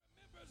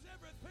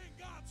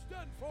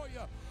done for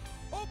you.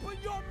 Open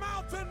your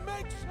mouth and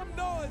make some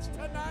noise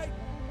tonight.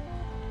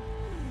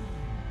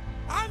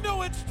 I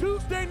know it's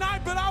Tuesday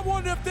night, but I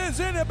wonder if there's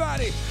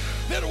anybody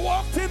that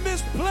walked in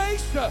this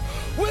place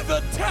with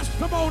a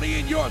testimony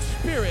in your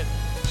spirit.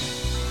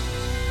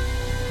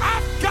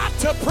 I've got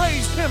to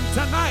praise him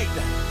tonight.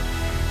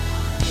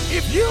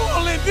 If you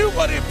only knew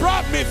what he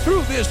brought me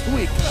through this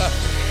week,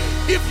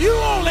 if you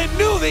only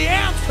knew the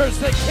answers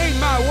that came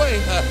my way,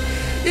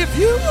 if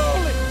you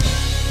only...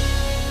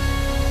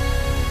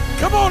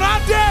 Come on, I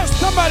dare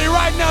somebody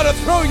right now to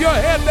throw your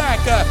head back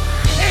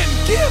and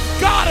give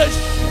God a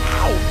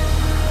shout.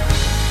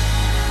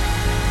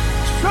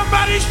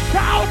 Somebody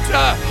shout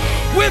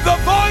with a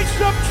voice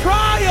of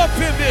triumph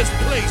in this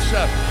place.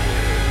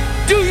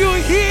 Do you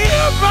hear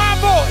my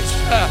voice?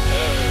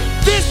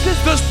 This is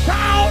the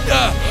sound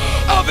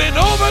of an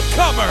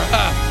overcomer.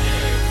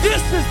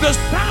 This is the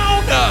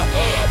sound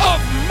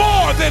of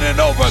more than an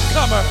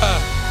overcomer.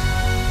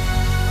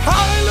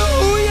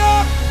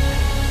 Hallelujah.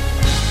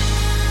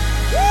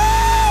 Woo!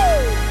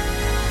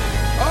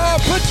 Oh,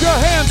 put your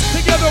hands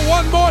together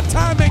one more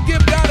time and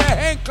give God a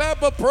hand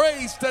clap of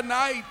praise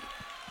tonight.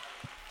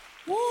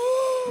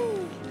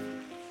 Woo!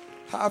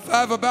 High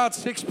five about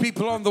 6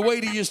 people on the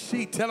way to your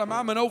seat. Tell them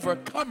I'm an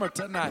overcomer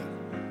tonight.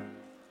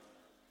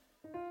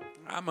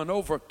 I'm an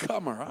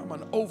overcomer. I'm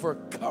an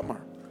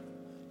overcomer.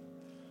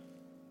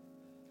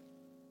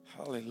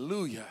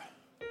 Hallelujah.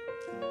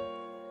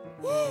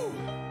 Woo!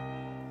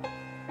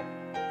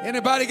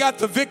 Anybody got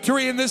the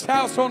victory in this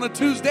house on a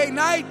Tuesday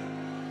night?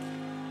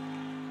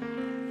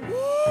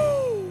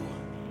 Woo!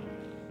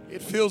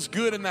 It feels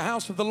good in the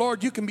house of the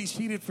Lord. You can be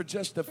seated for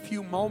just a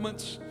few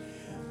moments.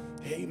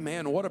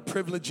 Amen. What a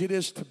privilege it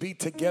is to be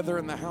together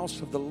in the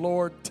house of the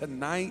Lord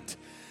tonight.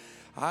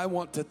 I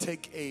want to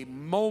take a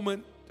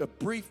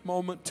brief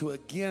moment to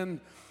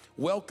again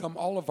welcome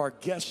all of our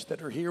guests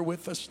that are here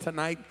with us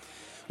tonight.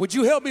 Would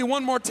you help me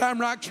one more time,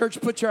 Rock Church?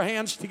 Put your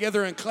hands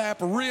together and clap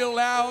real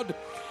loud.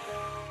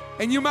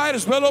 And you might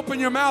as well open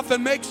your mouth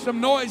and make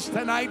some noise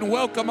tonight and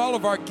welcome all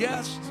of our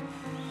guests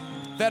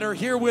that are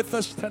here with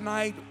us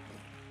tonight.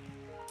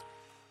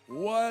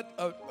 What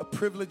a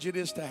privilege it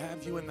is to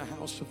have you in the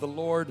house of the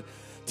Lord.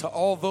 To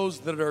all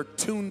those that are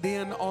tuned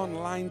in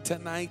online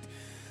tonight,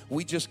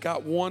 we just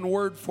got one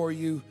word for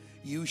you.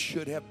 You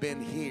should have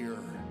been here.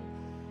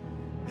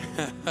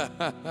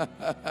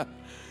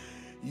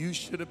 You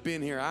should have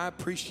been here. I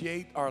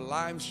appreciate our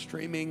live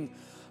streaming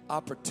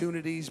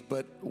opportunities,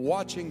 but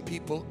watching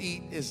people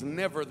eat is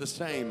never the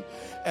same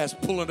as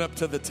pulling up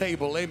to the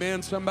table.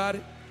 Amen,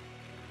 somebody?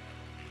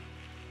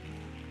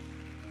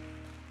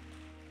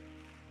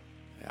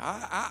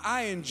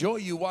 I enjoy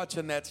you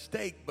watching that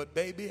steak, but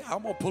baby,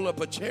 I'm going to pull up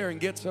a chair and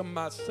get some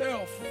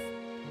myself.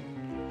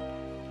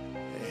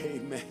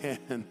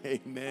 Amen,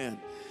 amen,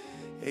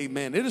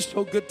 amen. It is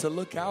so good to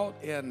look out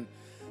and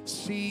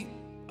see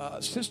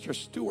Sister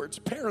Stewart's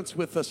parents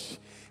with us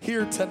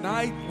here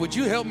tonight. Would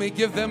you help me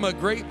give them a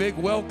great big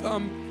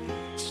welcome?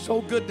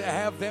 So good to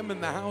have them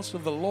in the house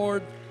of the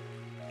Lord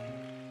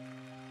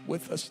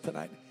with us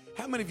tonight.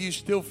 How many of you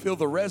still feel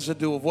the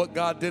residue of what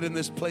God did in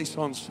this place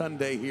on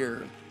Sunday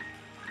here?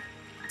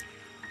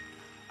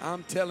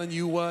 I'm telling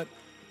you what,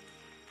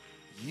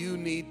 you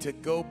need to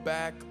go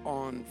back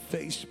on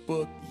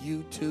Facebook,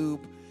 YouTube,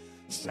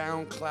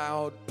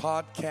 SoundCloud,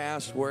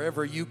 podcast,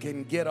 wherever you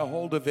can get a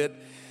hold of it,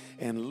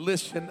 and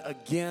listen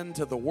again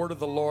to the word of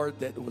the Lord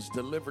that was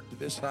delivered to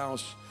this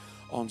house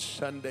on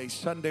Sunday.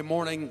 Sunday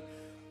morning,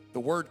 the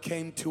word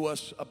came to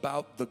us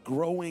about the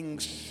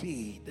growing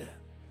seed.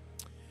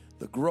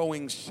 The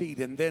growing seed.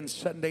 And then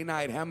Sunday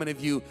night, how many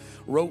of you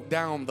wrote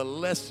down the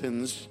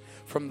lessons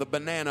from the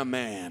banana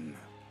man?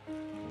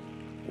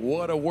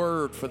 What a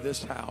word for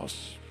this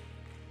house.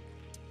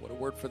 What a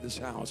word for this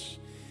house.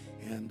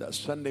 And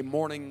Sunday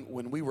morning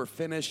when we were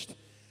finished,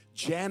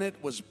 Janet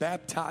was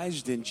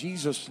baptized in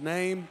Jesus'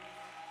 name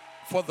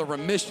for the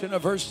remission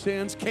of her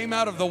sins, came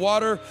out of the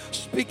water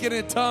speaking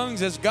in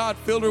tongues as God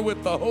filled her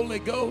with the Holy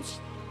Ghost.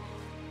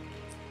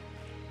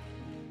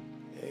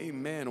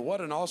 Amen.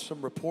 What an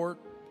awesome report.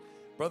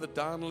 Brother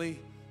Donnelly,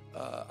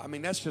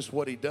 that's just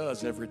what he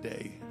does every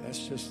day.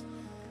 That's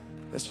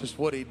just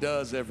what he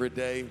does every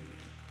day.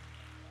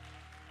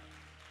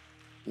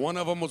 One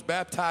of them was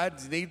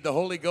baptized, needed the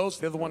Holy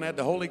Ghost. The other one had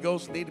the Holy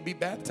Ghost, needed to be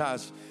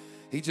baptized.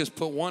 He just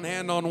put one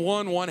hand on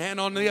one hand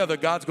on the other.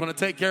 God's going to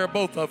take care of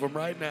both of them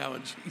right now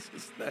in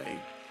Jesus' name.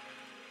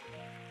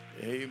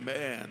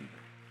 Amen.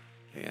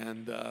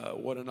 And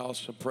what an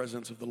awesome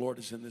presence of the Lord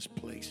is in this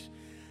place.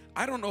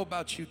 I don't know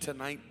about you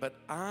tonight, but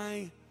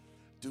I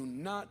do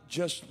not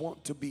just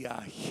want to be a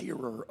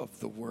hearer of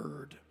the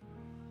word.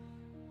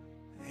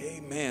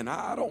 Amen.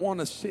 I don't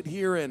want to sit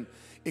here and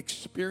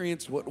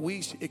experience what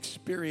we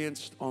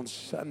experienced on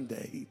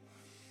Sunday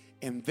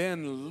and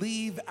then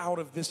leave out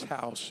of this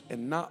house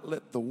and not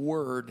let the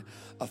word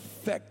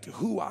affect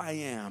who I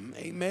am.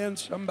 Amen,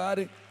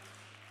 somebody?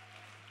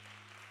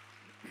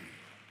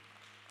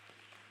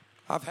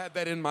 I've had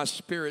that in my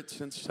spirit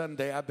since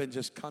Sunday. I've been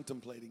just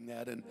contemplating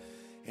that.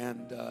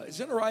 And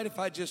is it all right if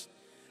I just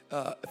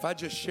if I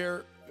just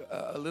share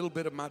a little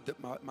bit of my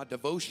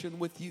devotion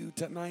with you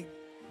tonight.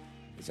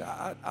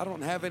 I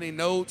don't have any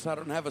notes. I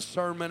don't have a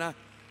sermon.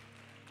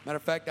 Matter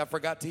of fact, I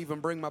forgot to even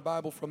bring my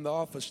Bible from the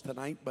office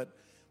tonight, but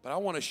I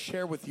want to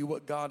share with you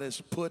what God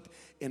has put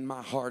in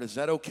my heart. Is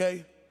that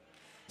okay?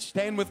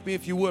 Stand with me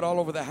if you would all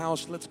over the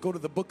house. Let's go to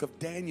the book of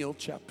Daniel,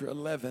 chapter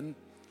 11,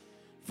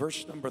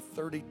 verse number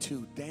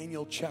 32.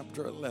 Daniel,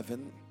 chapter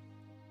 11,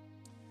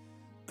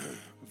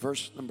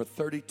 verse number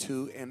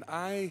 32. And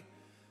I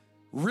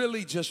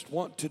really just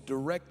want to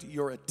direct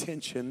your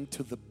attention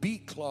to the B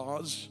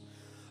clause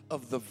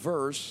of the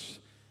verse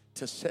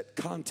to set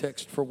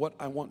context for what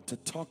I want to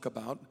talk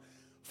about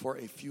for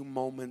a few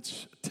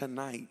moments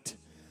tonight.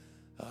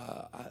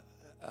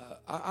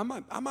 I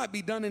might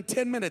be done in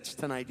 10 minutes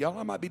tonight, y'all.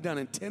 I might be done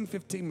in 10,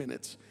 15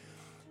 minutes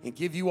and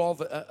give you all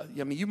the,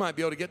 you might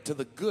be able to get to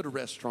the good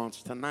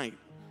restaurants tonight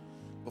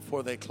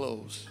before they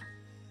close.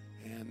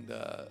 And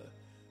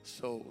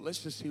so let's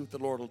just see what the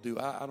Lord will do.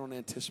 I don't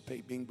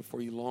anticipate being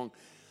before you long.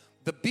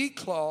 The B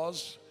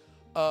clause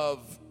of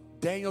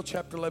Daniel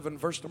chapter 11,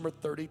 verse number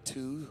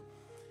 32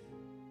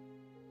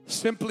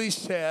 simply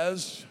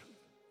says,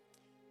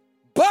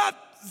 but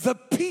the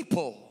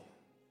people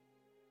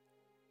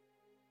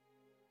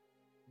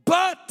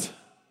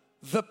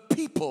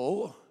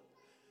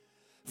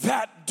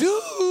that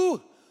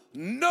do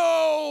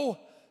know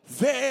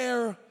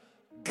their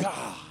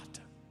God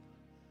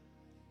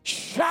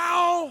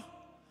shall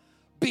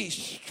be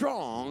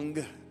strong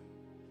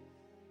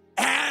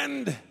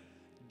and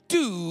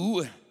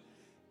do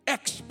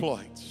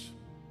exploits.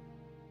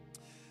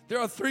 There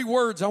are three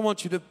words I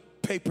want you to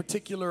pay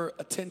particular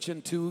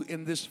attention to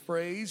in this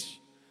phrase.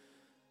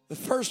 The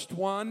first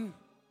one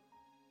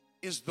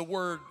is the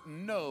word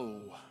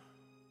know.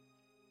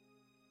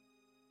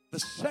 The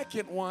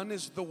second one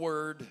is the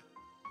word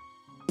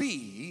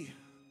be.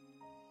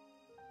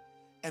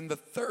 And the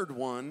third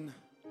one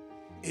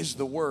is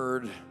the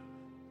word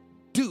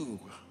do.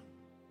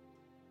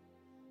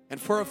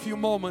 And for a few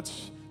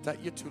moments,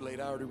 you're too late.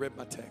 I already read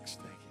my text.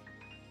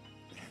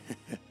 Thank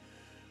you.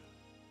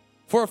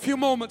 For a few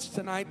moments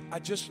tonight, I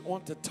just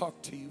want to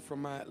talk to you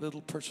from my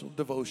little personal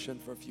devotion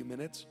for a few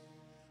minutes.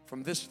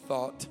 From this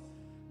thought,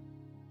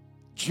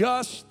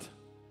 just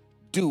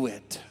do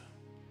it.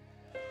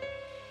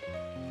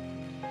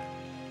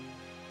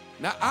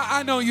 Now,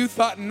 I know you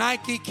thought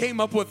Nike came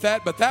up with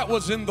that, but that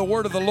was in the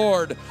word of the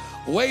Lord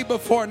way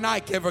before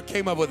Nike ever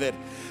came up with it.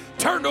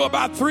 Turn to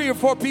about 3 or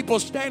 4 people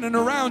standing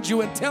around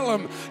you and tell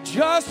them,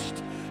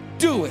 just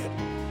do it.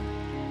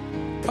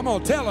 Come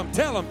on, tell them,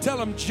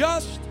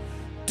 just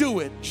do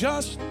it.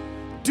 Just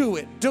do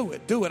it, do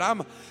it, do it.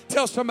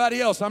 Tell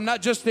somebody else, I'm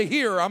not just a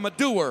hearer, I'm a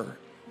doer.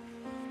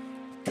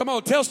 Come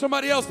on, tell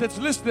somebody else that's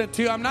listening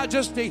to you, I'm not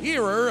just a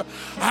hearer,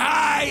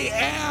 I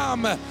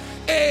am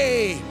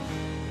a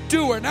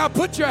doer. Now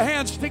put your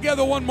hands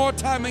together one more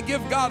time and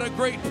give God a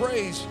great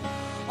praise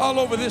all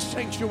over this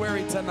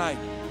sanctuary tonight.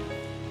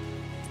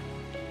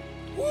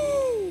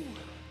 Woo!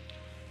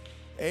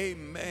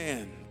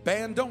 Amen.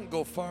 Band, don't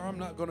go far. I'm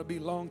not going to be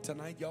long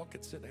tonight. Y'all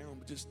can sit down,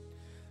 but just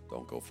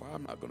don't go far.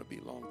 I'm not going to be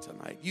long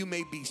tonight. You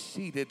may be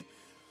seated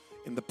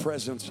in the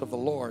presence of the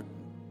Lord.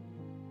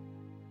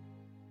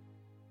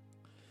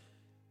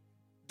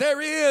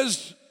 There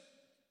is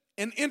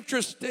an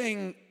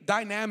interesting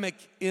dynamic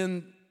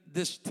in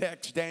this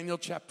text, Daniel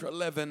chapter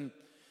 11,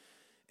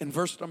 in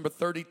verse number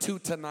 32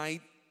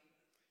 tonight.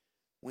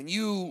 When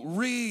you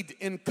read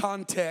in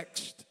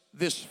context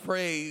this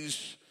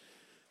phrase,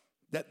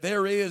 that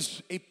there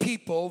is a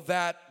people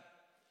that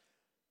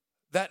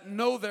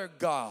know their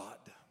God,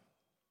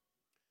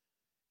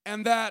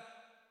 and that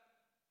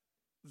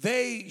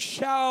they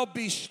shall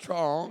be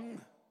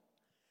strong,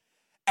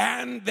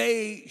 and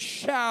they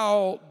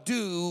shall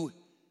do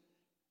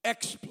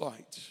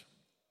exploits.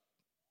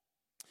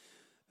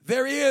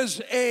 There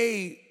is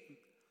a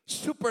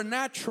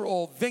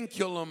supernatural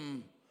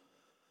vinculum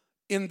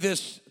in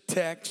this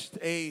text.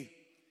 A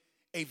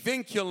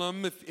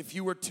vinculum, if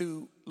you were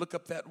to look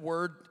up that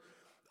word,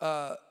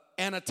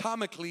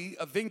 anatomically,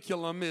 a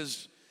vinculum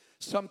is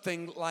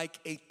something like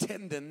a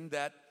tendon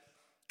that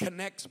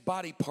connects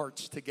body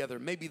parts together.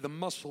 Maybe the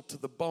muscle to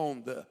the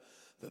bone,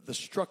 the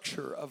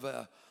structure of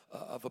a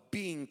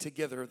being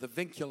together, the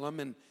vinculum.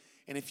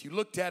 And if you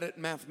looked at it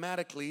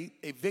mathematically,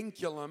 a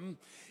vinculum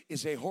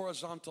is a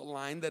horizontal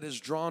line that is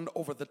drawn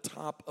over the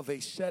top of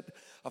a set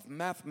of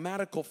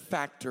mathematical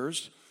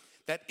factors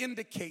that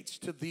indicates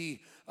to the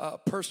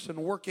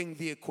person working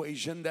the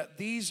equation that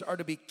these are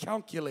to be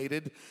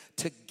calculated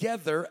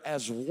together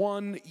as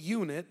one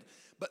unit,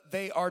 but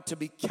they are to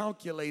be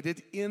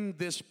calculated in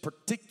this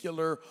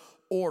particular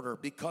order,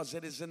 because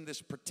it is in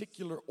this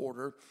particular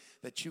order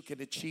that you can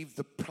achieve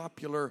the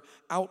proper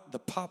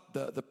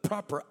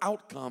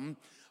outcome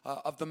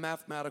of the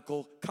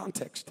mathematical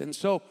context. And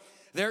so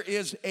there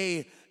is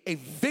a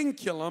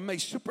vinculum, a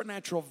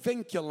supernatural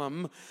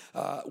vinculum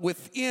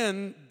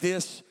within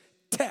this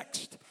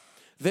text.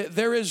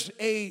 There is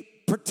a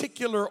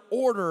particular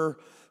order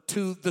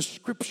to the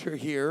scripture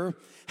here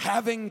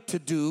having to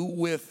do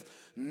with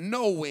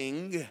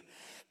knowing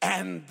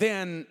and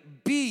then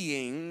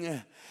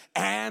being,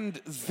 and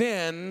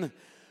then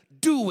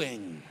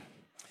doing.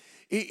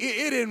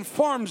 It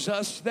informs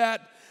us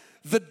that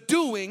the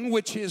doing,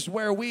 which is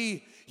where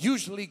we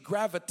usually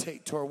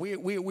gravitate toward.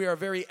 We are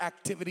very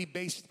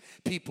activity-based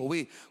people.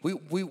 We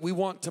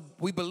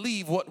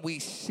believe what we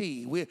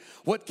see.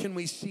 What can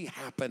we see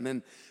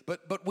happen?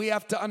 But we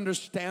have to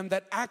understand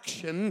that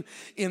action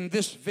in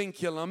this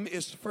vinculum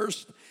is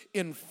first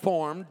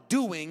informed.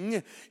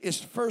 Doing is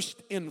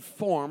first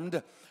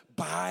informed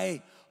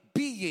by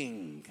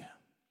being.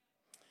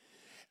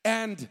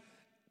 And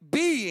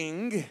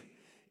being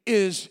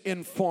is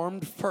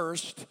informed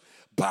first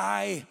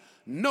by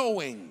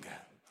knowing.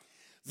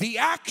 The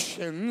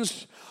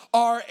actions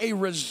are a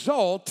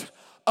result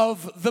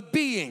of the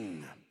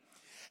being.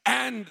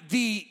 And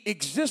the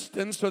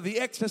existence or the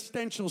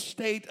existential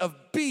state of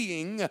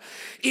being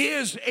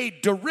is a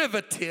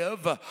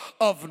derivative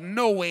of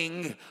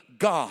knowing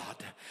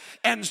God.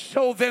 And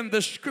so then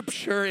the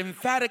scripture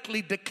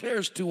emphatically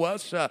declares to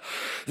us that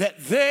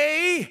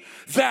they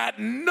that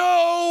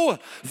know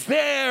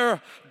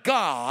their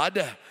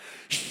God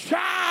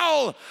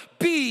shall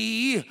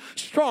be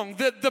strong.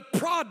 The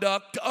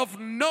product of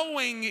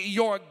knowing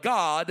your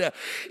God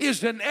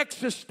is an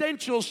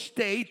existential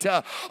state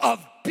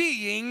of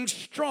being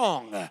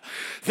strong.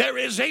 There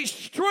is a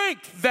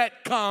strength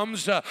that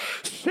comes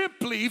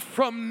simply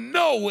from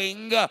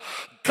knowing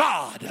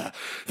God.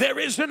 There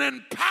is an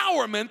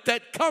empowerment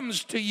that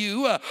comes to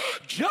you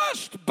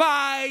just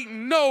by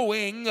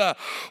knowing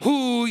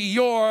who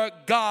your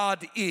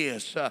God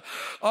is.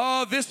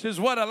 This is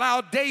what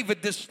allowed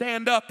David to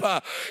stand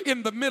up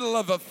in the middle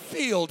of a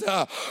field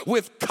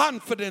with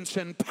confidence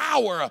and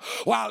power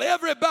while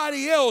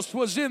everybody else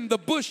was in the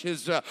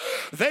bushes.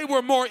 They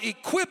were more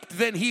equipped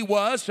than he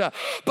was,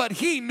 but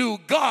he knew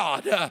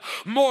God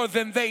more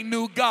than they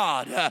knew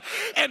God.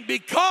 And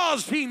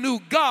because he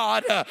knew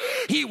God,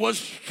 he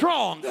was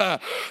strong.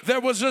 There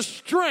was a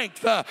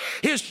strength.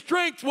 His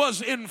strength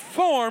was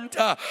informed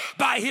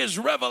by his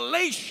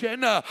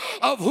revelation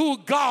of who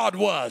God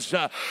was.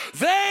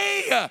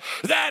 They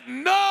that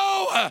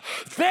know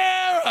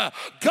their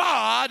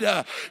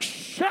God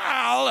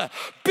shall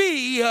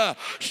be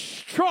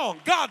strong.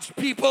 God's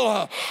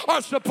people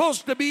are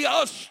supposed to be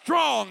a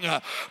strong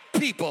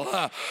people.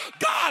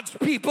 God's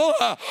people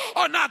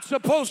are not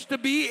supposed to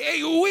be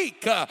a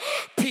weak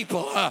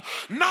people,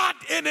 not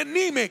an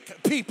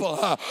anemic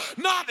people,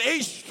 not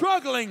a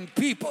struggling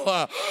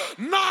people,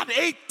 not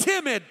a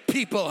timid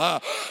people,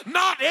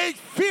 not a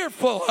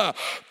fearful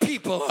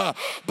people.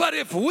 But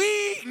if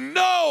we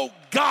know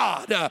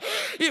God,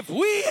 if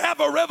we have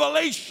a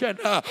revelation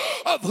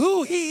of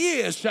who he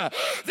is,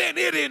 then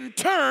it in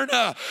turn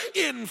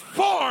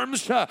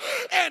informs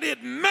and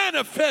it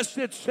manifests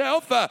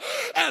itself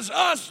as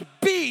us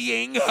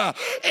being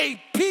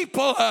a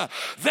people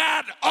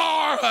that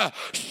are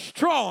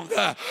strong.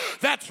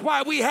 That's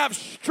why we have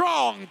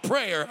strong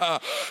prayer,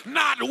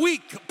 not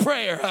weak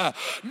prayer,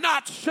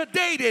 not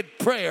sedated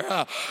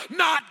prayer,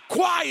 not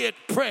quiet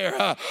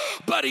prayer,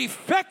 but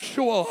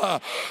effectual,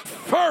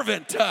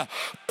 fervent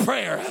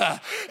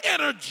prayer,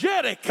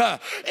 energetic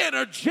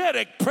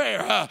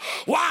prayer.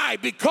 Why?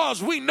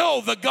 Because we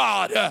know the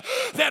God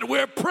that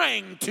we're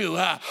praying to.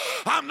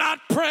 I'm not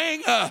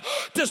praying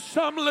to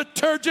some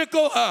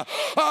liturgical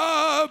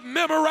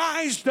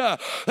memorized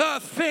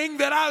thing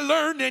that I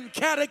learned in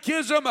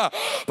catechism,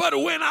 but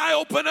when I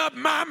open up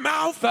my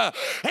mouth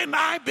and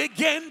I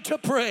begin to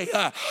pray,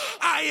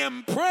 I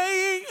am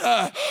praying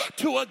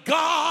to a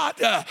God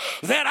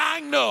that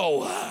I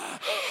know,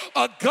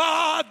 a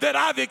God that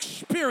I've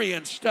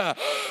experienced.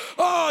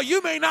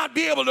 You may not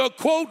be able to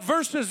quote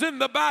verses in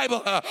the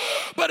Bible,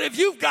 but if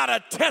you've got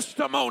a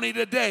testimony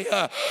today,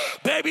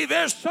 baby,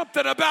 there's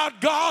something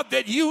about God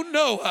that you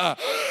know.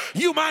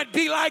 You might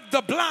be like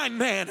the blind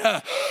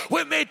man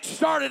when they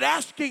started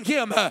asking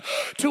him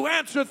to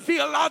answer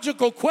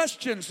theological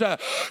questions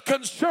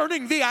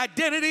concerning the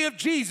identity of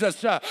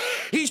Jesus.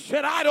 He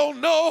said, I don't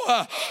know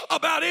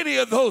about any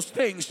of those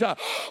things. All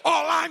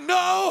I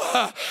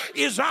know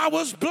is I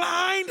was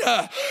blind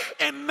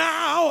and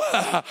now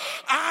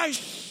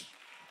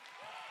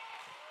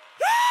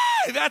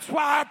that's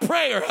why our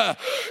prayer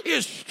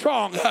is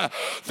strong.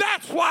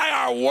 That's why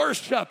our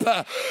worship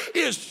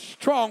is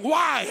strong.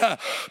 Why?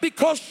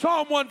 Because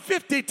Psalm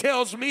 150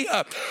 tells me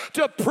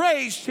to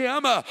praise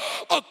him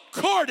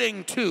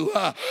according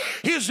to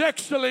his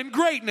excellent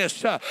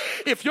greatness.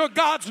 If your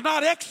God's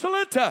not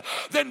excellent,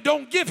 then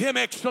don't give him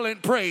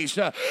excellent praise.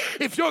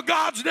 If your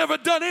God's never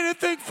done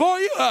anything for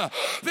you,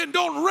 then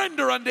don't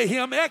render unto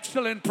him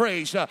excellent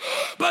praise.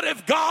 But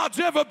if God's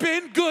ever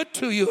been good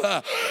to you,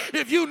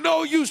 if you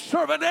know you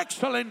serve an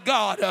excellent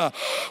God,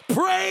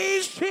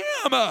 praise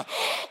him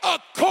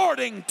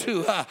according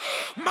to.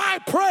 My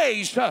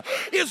praise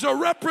is a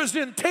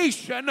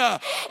representation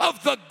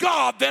of the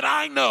God that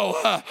I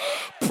know.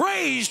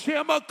 Praise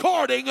him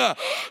according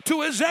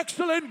to his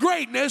excellent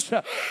greatness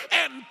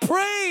and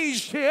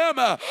praise him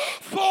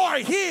for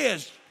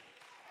his.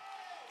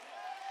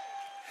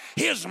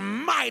 his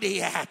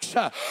mighty acts.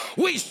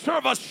 We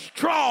serve a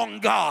strong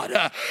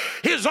God.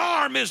 His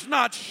arm is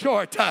not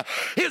short.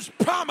 His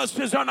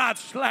promises are not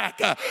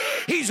slack.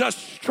 He's a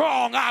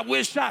strong. I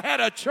wish I had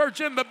a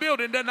church in the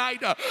building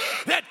tonight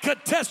that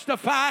could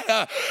testify.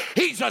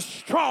 He's a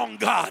strong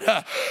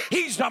God.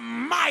 He's a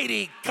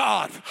mighty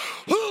God.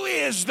 Who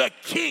is the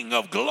King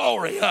of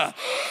glory? The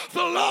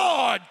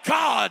Lord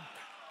God,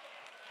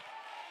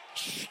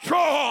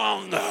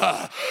 strong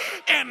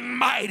and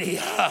mighty.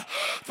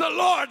 The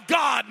Lord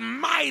God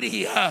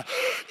mighty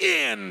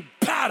in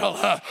battle.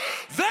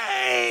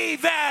 They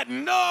that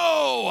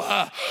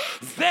know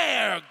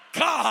their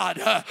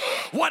God,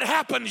 what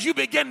happens? You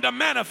begin to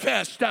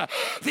manifest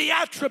the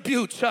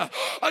attributes of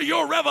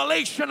your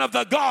revelation of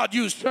the God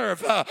you serve.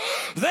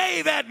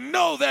 They that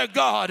know their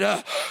God,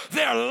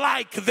 they're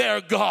like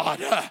their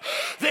God.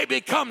 They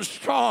become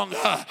strong.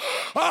 Oh,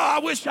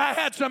 I wish I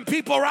had some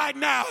people right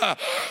now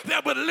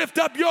that would lift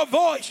up your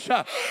voice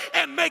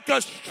and make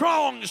a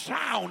strong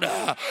sound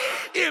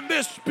in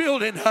this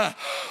building.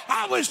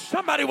 I wish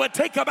somebody would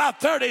take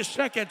about 30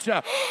 seconds,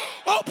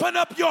 open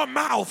up your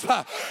mouth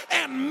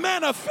and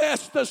manifest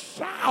the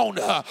sound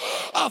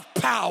of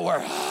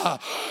power.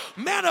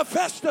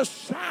 Manifest the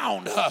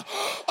sound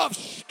of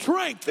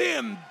strength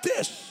in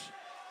this.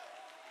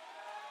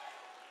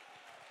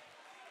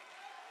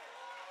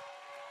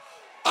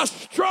 A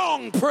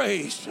strong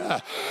praise.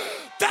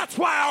 That's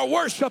why our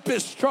worship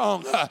is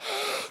strong.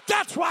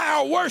 That's why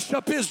our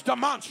worship is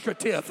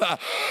demonstrative.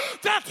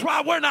 That's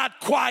why we're not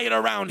quiet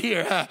around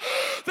here.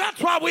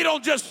 That's why we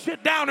don't just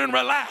sit down and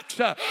relax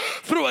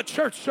through a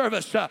church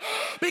service.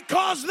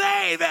 Because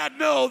they that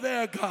know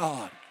their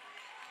God.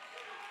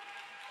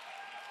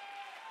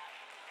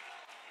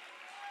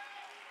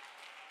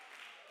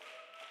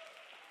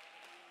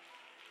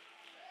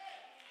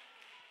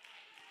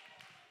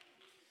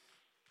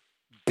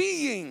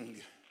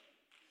 Being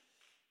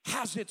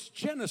has its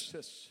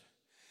genesis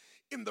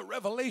in the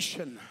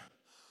revelation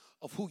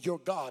of who your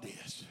God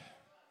is.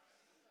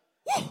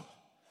 Woo!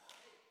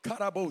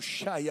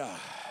 Karaboshaya.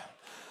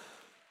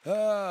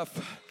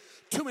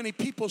 Too many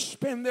people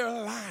spend their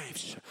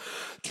lives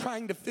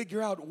trying to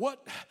figure out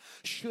what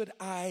should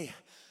I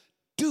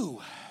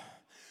do,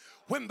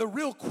 when the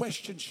real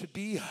question should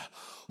be,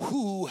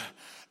 who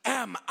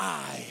am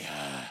I?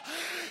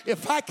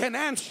 If I can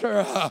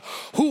answer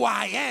who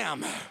I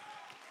am,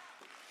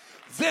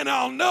 then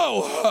I'll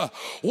know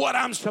what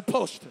I'm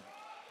supposed to.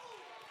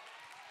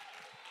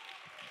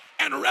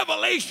 And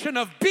revelation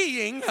of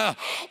being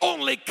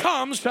only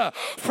comes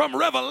from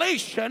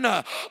revelation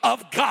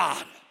of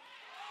God.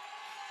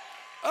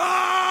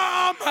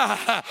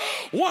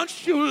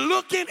 Once you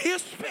look in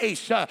his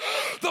face,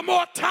 the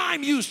more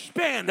time you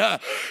spend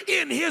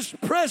in his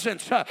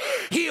presence,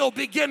 he'll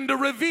begin to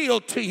reveal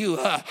to you,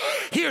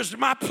 here's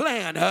my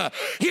plan,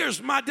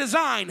 here's my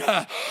design.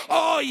 The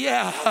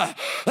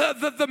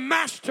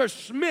master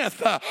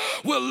smith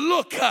will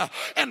look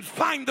and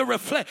find the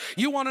reflect.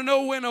 You want to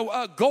know when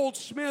a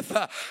goldsmith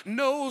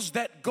knows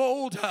that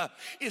gold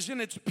is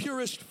in its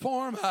purest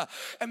form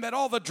and that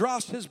all the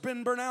dross has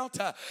been burnt out?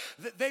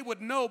 They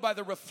would know by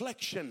the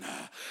reflection,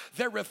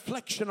 their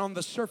reflection on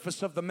the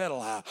surface of the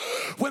metal.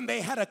 When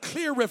they had a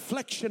clear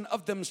reflection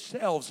of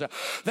themselves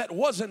that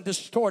wasn't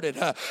distorted,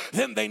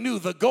 then they knew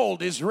the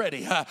gold is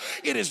ready.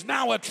 It is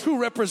now a true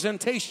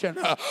representation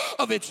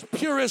of its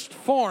purest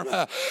form,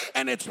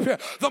 and it's pure.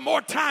 The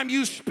more time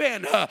you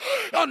spend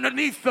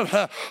underneath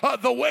the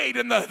weight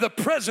and the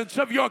presence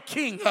of your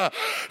King,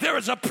 there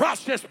is a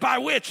process by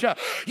which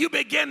you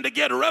begin to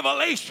get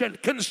revelation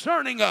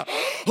concerning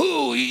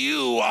who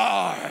you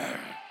are.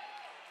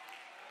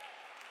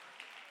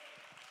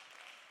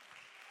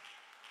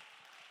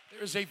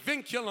 There's a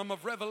vinculum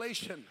of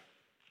revelation.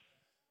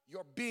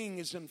 Your being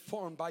is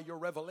informed by your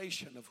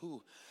revelation of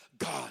who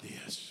God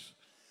is.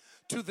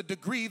 To the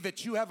degree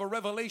that you have a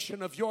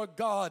revelation of your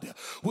God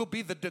will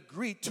be the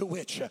degree to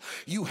which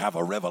you have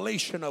a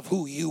revelation of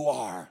who you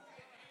are.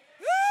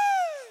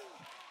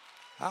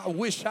 I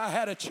wish I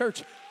had a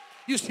church.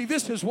 You see,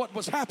 this is what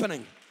was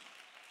happening.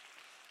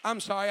 I'm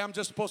sorry, I'm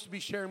just supposed to be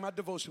sharing my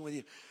devotion with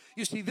you.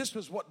 You see, this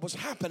was what was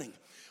happening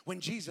when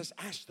Jesus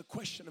asked the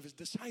question of his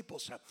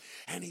disciples.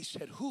 And he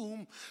said,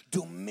 whom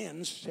do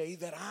men say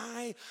that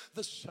I,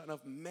 the Son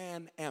of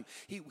Man, am?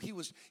 He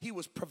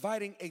was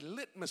providing a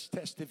litmus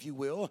test, if you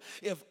will,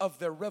 of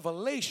their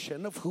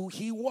revelation of who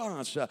he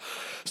was.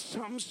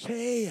 Some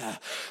say,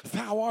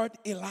 thou art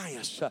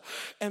Elias.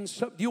 And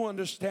some, you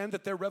understand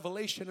that their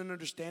revelation and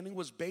understanding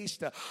was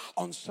based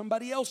on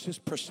somebody else's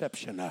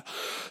perception.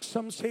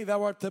 Some say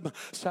thou art the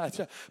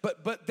Messiah.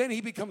 But then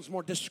he becomes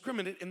more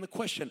discriminate in the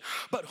question.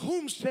 But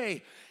whom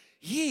say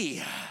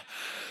ye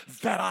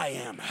that I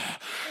am?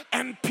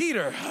 And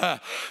Peter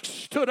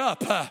stood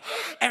up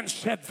and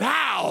said,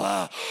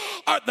 thou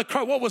art the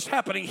Christ. What was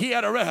happening? He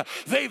had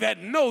they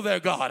that know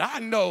their God. I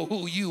know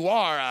who you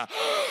are.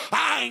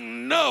 I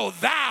know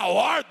thou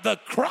art the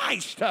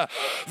Christ,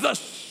 the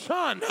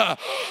Son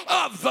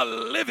of the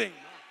living.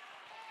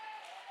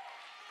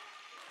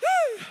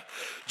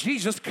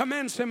 Jesus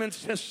commends him and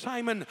says,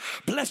 Simon,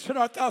 blessed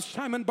art thou,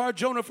 Simon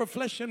Bar-Jonah, for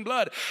flesh and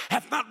blood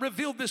hath not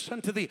revealed this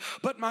unto thee,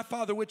 but my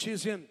Father which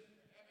is in.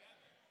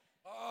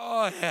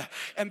 Oh, yeah.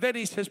 And then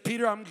he says,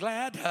 Peter, I'm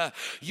glad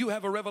you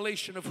have a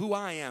revelation of who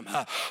I am.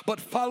 But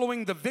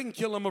following the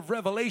vinculum of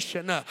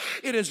revelation,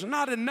 it is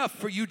not enough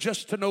for you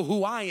just to know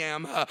who I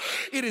am.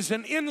 It is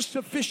an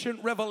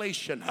insufficient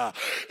revelation.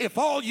 If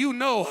all you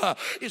know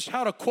is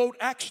how to quote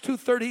Acts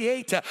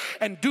 2:38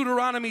 and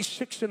Deuteronomy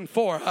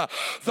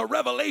 6:4, the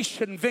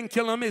revelation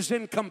vinculum is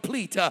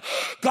incomplete.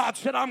 God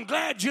said, I'm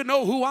glad you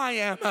know who I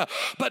am.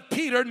 But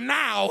Peter,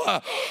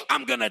 now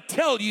I'm going to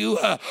tell you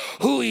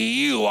who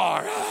you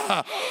are.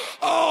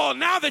 Oh,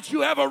 now that you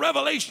have a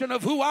revelation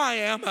of who I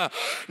am,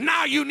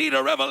 now you need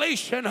a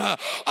revelation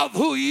of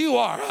who you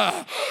are.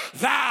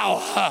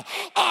 Thou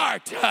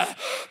art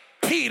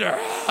Peter.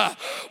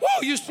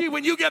 Whoa, you see,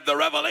 when you get the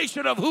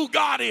revelation of who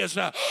God is,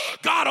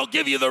 God will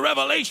give you the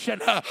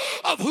revelation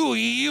of who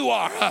you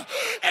are.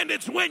 And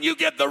it's when you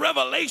get the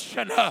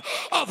revelation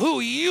of who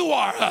you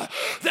are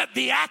that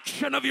the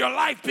action of your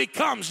life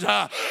becomes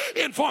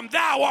informed.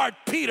 Thou art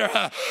Peter,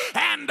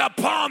 and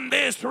upon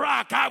this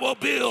rock I will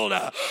build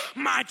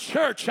my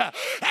church,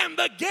 and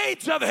the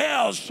gates of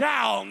hell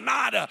shall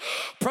not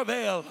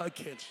prevail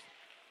against.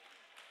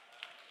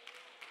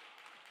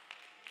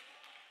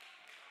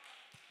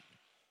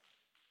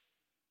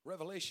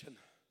 Revelation.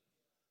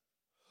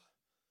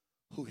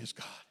 Who is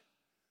God?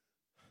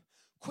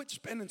 Quit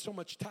spending so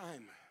much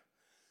time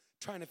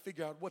trying to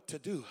figure out what to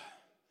do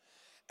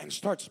and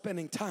start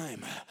spending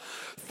time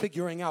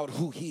figuring out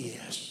who He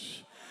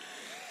is.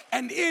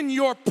 And in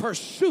your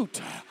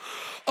pursuit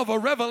of a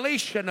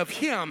revelation of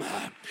Him,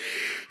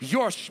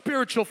 your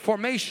spiritual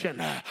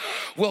formation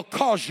will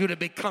cause you to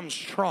become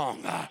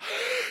strong.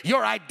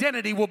 Your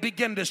identity will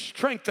begin to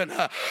strengthen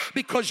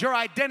because your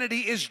identity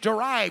is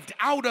derived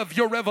out of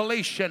your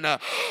revelation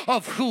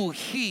of who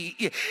He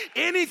is.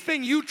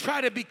 Anything you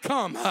try to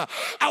become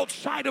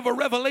outside of a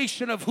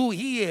revelation of who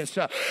He is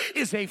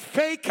a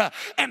fake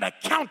and a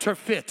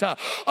counterfeit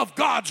of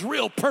God's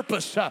real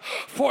purpose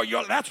for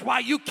your. That's why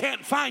you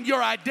can't find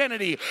your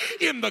identity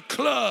in the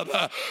club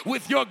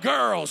with your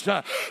girls.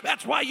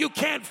 That's why you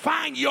can't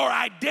find your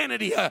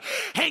identity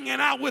hanging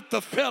out with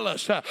the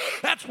fellas.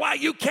 That's why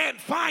you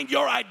can't find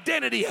your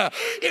identity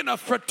in a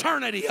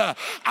fraternity,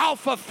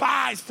 Alpha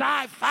Phi,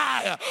 Psi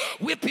Phi,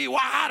 Whippy Y.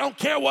 I don't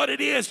care what it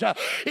is.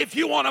 If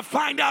you want to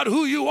find out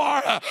who you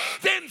are,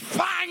 then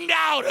find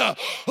out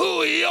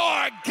who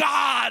your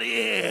God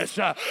is.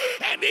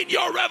 And in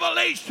your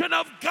revelation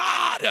of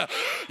God,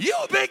 you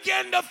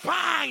begin to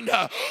find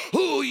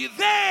who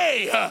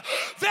they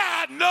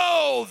that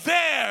know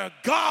their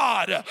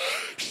God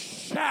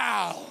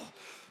shall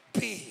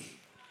be.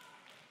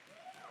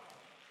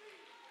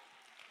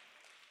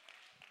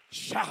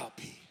 Shall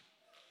be.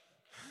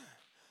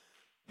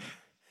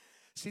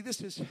 See,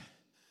 this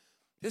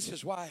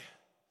is why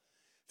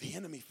the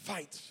enemy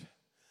fights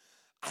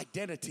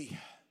identity,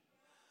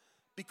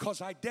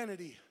 because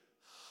identity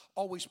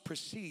always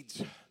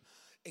precedes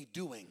a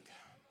doing.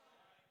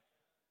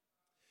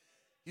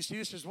 You see,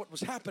 this is what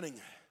was happening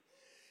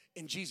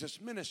in Jesus'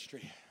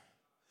 ministry.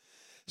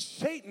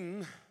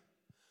 Satan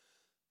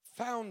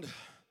found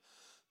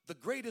the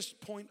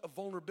greatest point of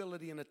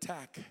vulnerability and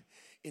attack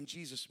in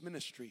Jesus'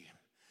 ministry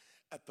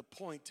at the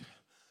point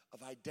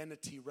of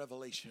identity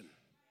revelation.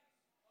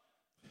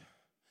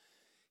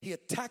 He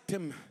attacked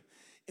him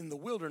in the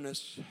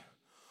wilderness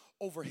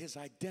over his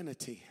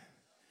identity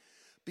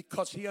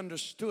because he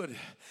understood,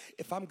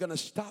 if I'm going to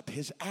stop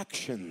his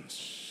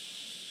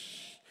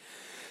actions,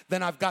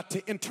 then I've got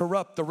to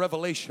interrupt the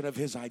revelation of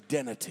his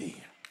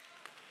identity.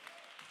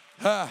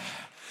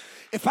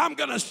 If I'm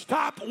going to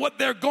stop what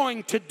they're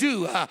going to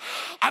do,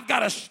 I've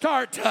got to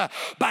start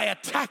by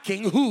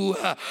attacking who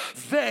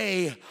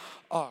they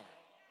are.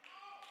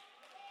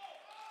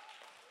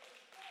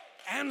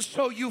 And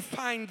so you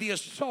find the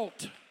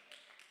assault.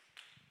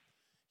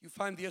 You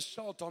find the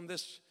assault on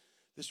this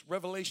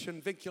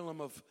revelation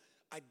vinculum of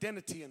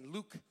identity in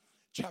Luke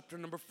chapter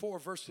number 4,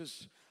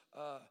 verses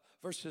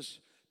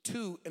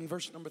 2 and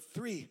verse number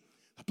 3.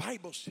 The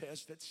Bible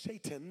says that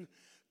Satan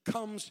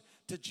comes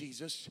to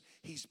Jesus.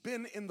 He's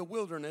been in the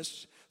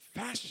wilderness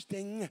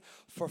fasting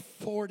for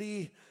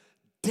 40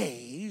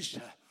 days.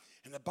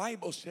 And the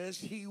Bible says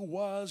he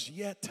was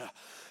yet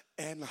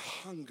and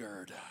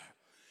hungered.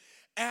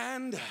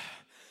 And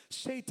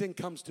Satan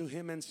comes to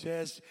him and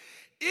says,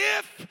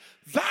 if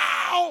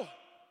thou,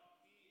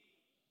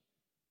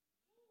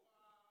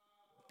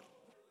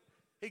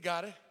 he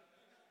got it.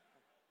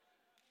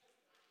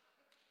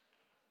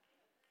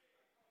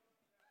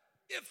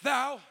 If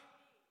thou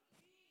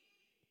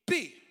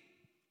be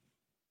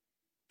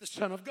the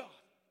Son of God.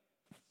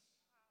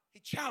 He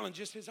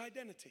challenges his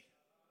identity.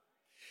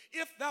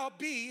 If thou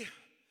be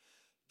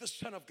the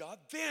Son of God,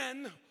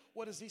 then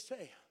what does he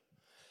say?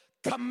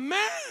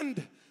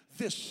 Command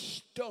this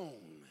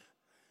stone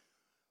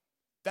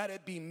that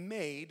it be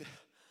made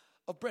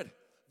of bread.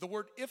 The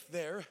word if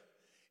there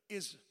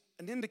is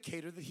an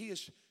indicator that he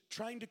is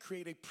trying to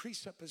create a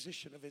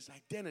presupposition of his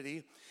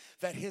identity,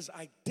 that his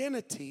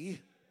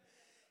identity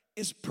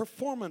is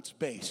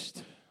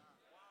performance-based.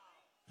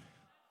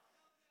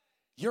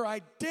 Your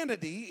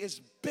identity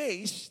is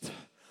based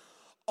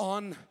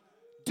on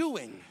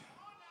doing.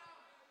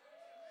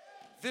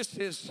 This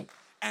is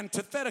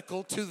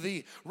antithetical to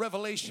the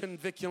revelation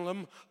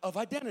curriculum of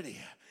identity.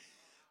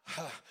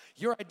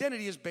 Your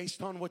identity is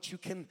based on what you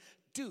can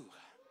do.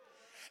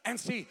 And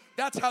see,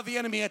 that's how the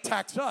enemy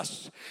attacks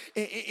us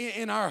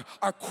in our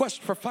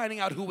quest for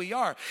finding out who we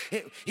are.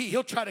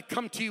 He'll try to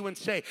come to you and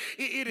say,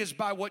 it is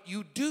by what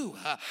you do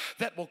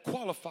that will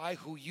qualify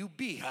who you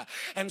be.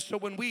 And so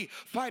when we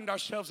find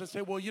ourselves and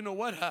say, well, you know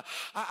what?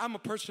 I'm a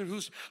person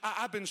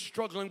I've been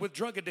struggling with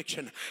drug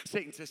addiction.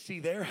 Satan says,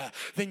 see there,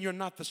 then you're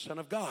not the son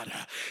of God.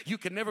 You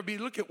can never be,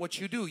 look at what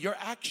you do. Your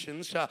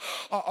actions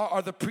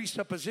are the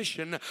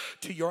presupposition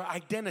to your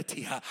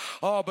identity.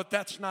 Oh, but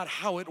that's not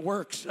how it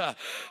works.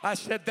 I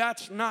said,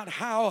 that's not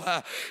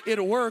how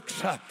it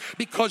works,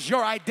 because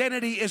your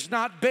identity is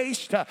not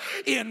based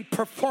in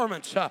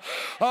performance.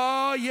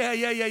 Oh, yeah.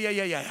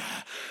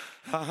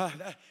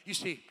 You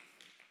see,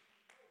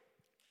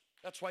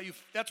 that's why you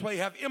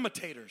have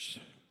imitators.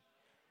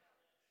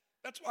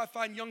 That's why I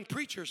find young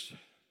preachers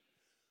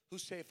who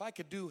say, if I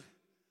could do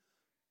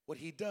what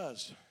he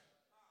does,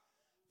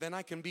 then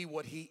I can be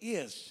what he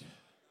is.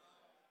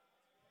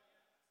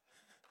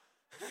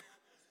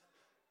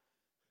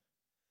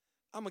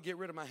 I'm going to get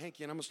rid of my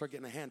hanky and I'm going to start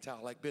getting a hand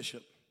towel like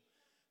Bishop.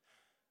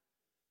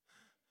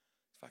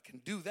 If I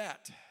can do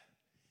that,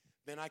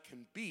 then I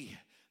can be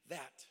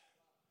that.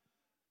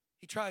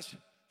 He tries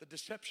the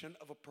deception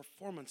of a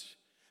performance.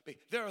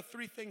 There are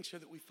three things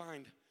here that we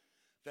find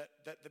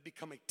that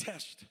become a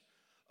test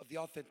of the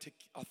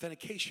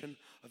authentication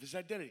of his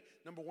identity.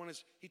 Number one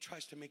is he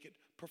tries to make it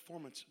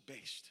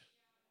performance-based.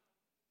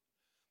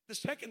 The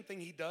second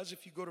thing he does,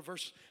 if you go to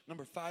verse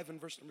number 5 and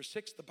verse number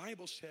 6, the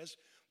Bible says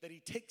that he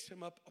takes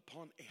him up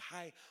upon a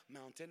high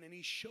mountain and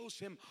he shows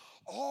him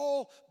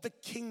all the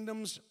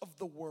kingdoms of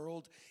the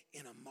world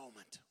in a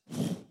moment.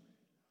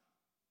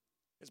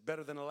 It's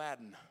better than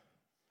Aladdin.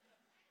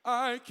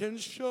 I can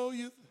show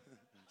you.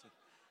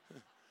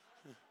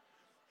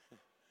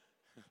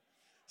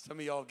 Some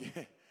of y'all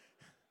get.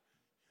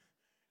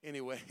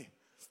 Anyway,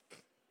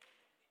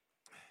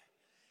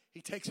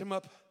 he takes him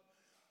up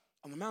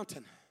on the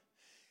mountain.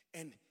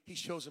 And he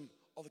shows him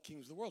all the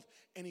kingdoms of the world.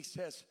 And he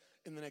says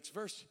in the next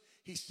verse,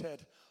 he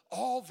said,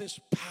 all this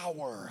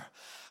power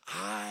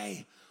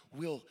I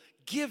will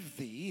give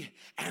thee,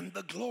 and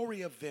the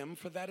glory of them,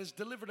 for that is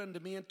delivered unto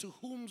me, and to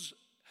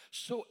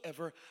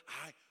whomsoever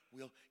I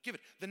will give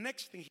it. The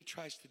next thing he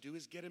tries to do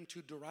is get him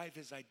to derive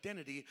his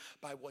identity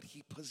by what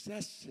he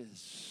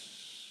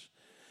possesses.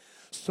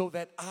 So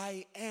that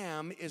I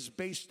am is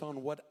based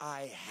on what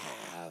I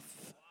have.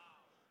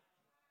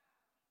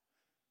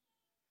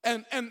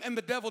 And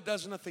the devil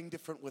does nothing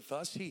different with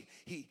us. He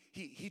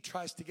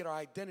tries to get our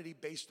identity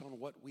based on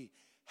what we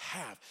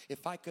have.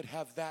 If I could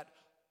have that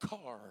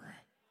car.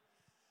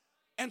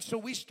 And so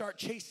we start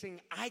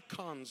chasing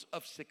icons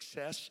of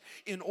success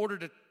in order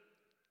to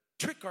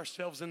trick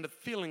ourselves into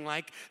feeling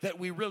like that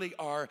we really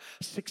are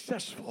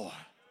successful.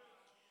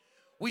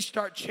 We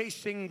start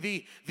chasing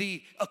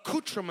the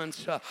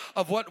accoutrements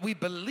of what we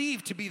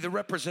believe to be the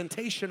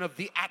representation of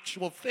the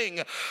actual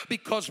thing,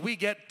 because we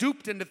get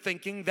duped into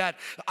thinking that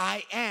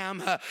I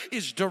am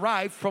is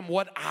derived from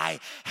what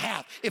I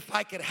have. If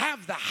I could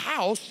have the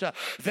house,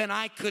 then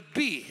I could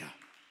be.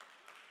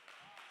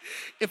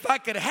 If I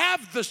could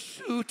have the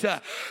suit,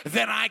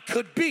 then I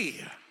could be.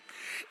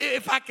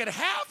 If I could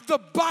have the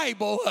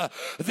Bible,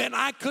 then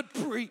I could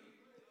preach.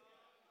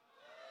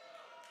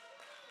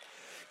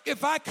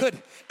 If I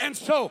could, and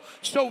so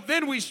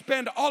then we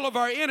spend all of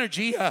our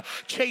energy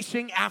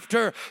chasing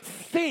after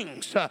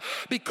things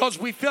because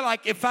we feel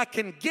like if I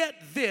can get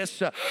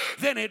this,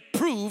 then it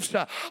proves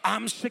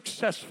I'm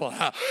successful.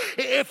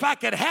 If I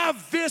could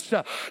have this,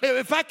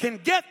 if I can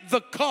get the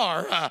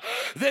car,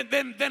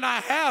 then I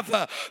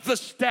have the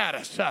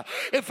status.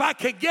 If I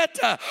could get,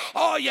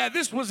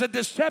 this was a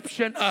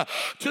deception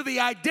to the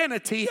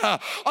identity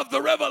of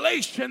the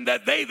revelation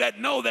that they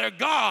that know their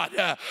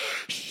God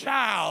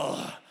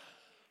shall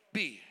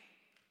be.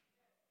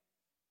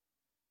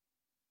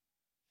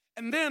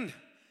 And then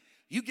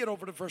you get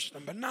over to verse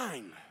number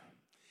 9.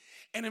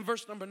 And in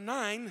verse number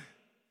 9,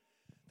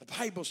 the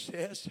Bible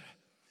says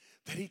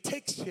that he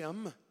takes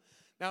him.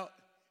 Now,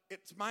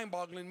 it's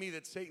mind-boggling to me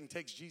that Satan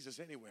takes Jesus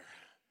anywhere.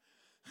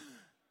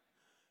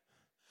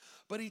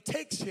 But he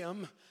takes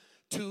him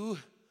to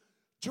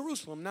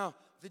Jerusalem. Now,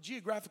 the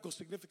geographical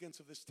significance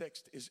of this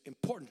text is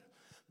important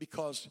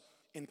because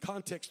in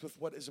context with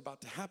what is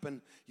about to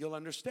happen, you'll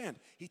understand.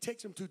 He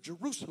takes him to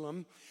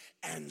Jerusalem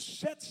and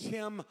sets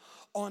him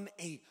on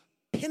a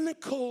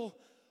pinnacle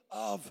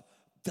of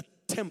the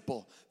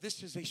temple.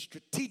 This is a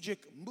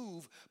strategic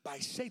move by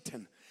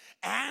Satan.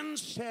 And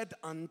said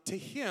unto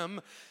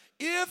him,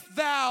 if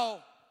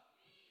thou,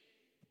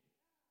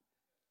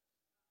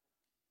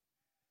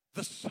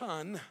 the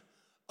Son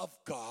of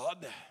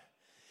God,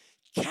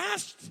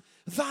 cast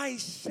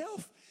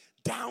thyself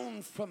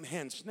down from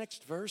hence.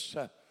 Next verse.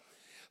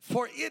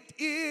 For it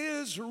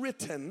is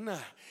written,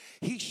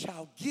 he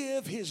shall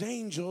give his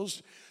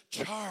angels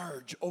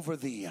charge over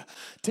thee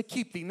to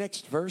keep thee.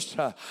 Next verse.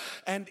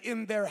 And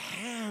in their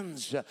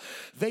hands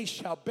they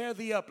shall bear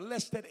thee up,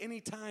 lest at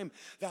any time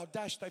thou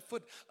dash thy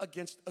foot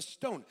against a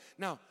stone.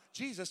 Now,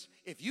 Jesus,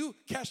 if you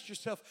cast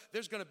yourself,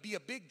 there's going to be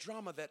a big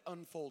drama that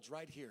unfolds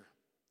right here.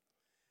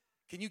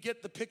 Can you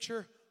get the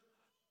picture?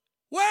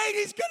 Wait,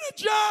 he's going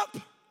to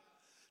jump.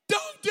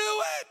 Don't do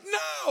it.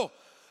 No.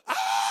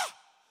 Ah!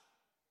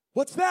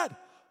 What's that?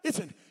 It's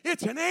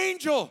an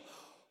angel.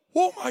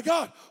 Oh my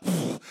God.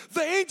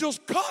 The angels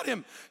caught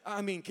him.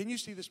 I mean, can you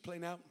see this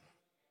playing out?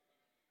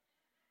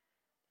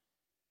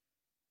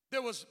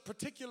 There was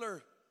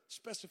particular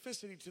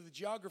specificity to the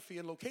geography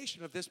and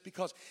location of this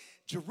because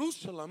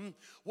Jerusalem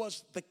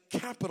was the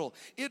capital.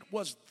 It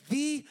was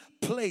the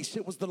place.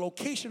 It was the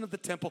location of the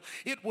temple.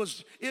 It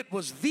was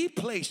the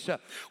place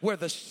where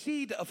the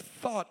seed of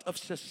thought of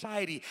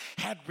society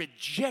had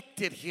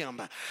rejected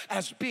him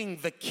as being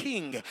the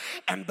king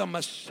and the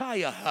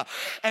Messiah.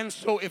 And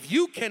so if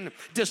you can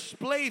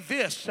display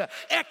this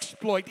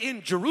exploit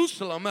in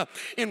Jerusalem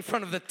in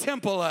front of the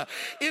temple,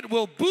 it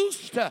will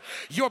boost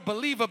your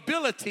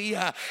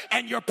believability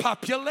and your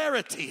popularity.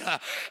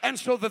 And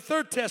so the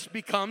third test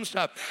becomes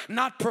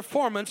not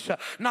performance,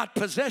 not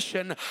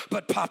possession,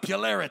 but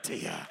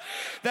popularity.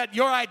 That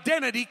your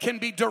identity can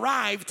be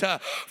derived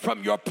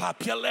from your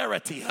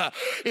popularity.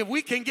 If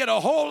we can get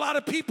a whole lot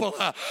of people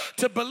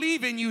to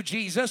believe in you,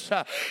 Jesus,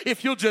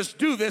 if you'll just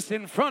do this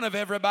in front of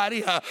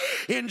everybody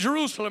in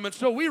Jerusalem. And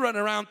so we run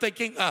around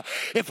thinking,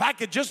 if I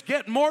could just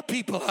get more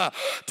people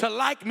to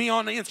like me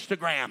on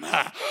Instagram,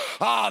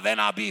 then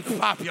I'll be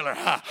popular.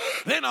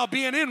 Then I'll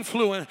be an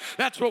influencer.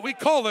 That's what we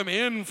call them,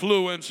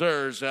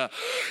 influencers.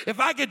 If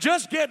I could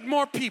just get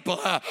more people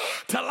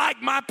to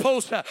like my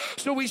post.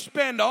 So we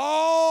spend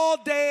all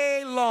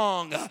day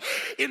long,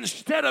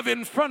 instead of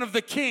in front of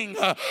the king,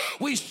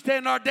 we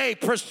spend our day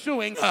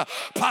pursuing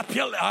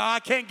popular.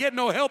 I can't get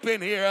no help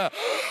in here.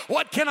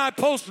 What can I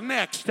post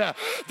next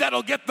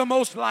that'll get the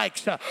most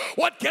likes?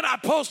 What can I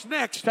post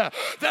next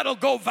that'll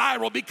go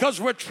viral?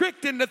 Because we're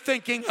tricked into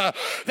thinking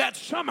that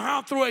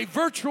somehow through a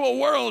virtual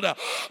world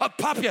of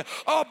popular.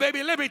 Oh,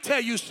 baby, let me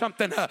tell you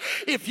something.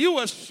 If you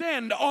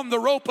ascend on the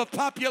rope of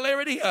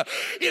popularity,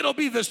 it'll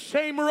be the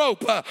same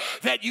rope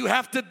that you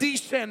have to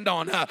descend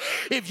on.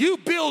 If you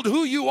build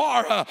who you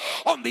are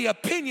on the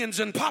opinions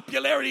and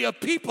popularity of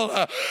people,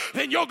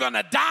 then you're going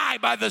to die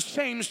by the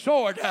same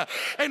sword.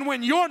 And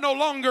when you're no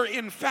longer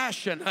in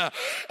fashion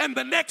and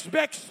the next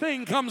best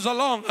thing comes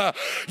along,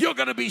 you're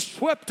going to be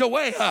swept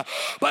away.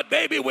 But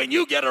baby, when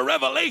you get a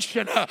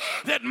revelation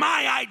that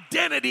my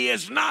identity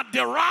is not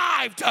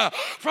derived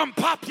from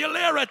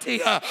popularity,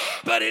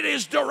 but it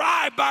is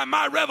derived by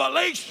my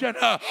revelation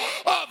of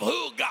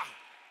who God.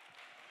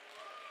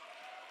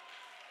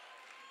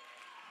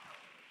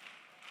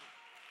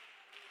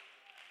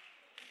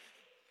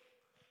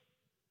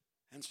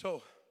 And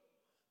so,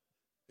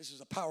 this is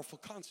a powerful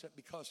concept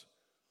because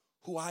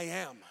who I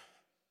am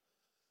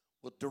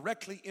will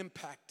directly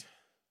impact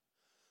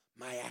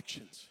my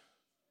actions.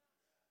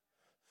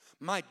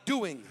 My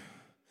doing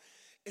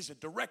is a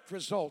direct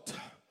result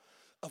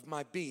of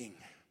my being.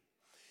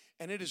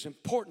 And it is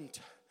important,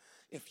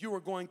 if you are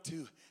going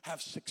to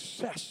have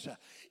success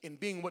in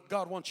being what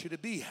God wants you to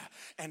be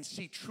and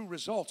see true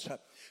results,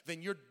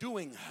 then your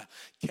doing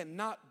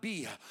cannot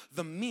be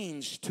the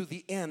means to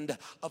the end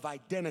of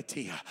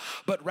identity,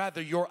 but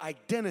rather your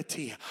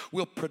identity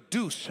will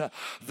produce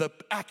the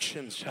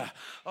actions.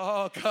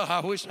 Oh God,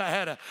 I wish I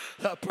had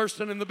a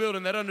person in the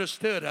building that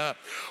understood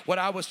what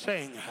I was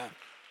saying.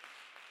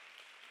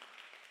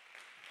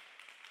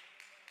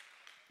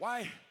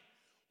 Why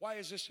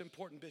is this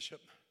important,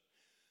 Bishop?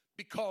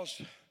 Because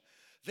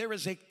there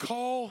is a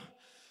call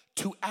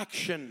to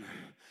action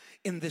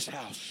in this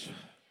house.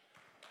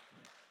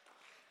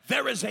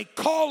 There is a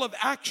call of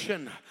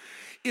action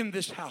in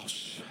this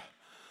house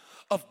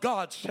of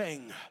God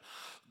saying,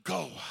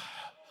 go,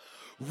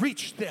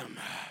 reach them,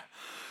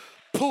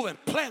 pull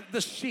and plant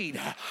the seed,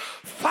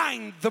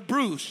 find the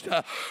bruised,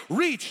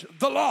 reach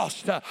the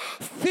lost,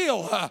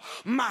 fill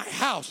my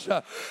house.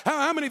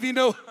 How many of you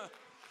know?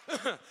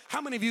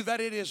 How many of you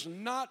that it is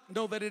not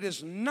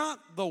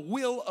the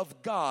will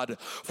of God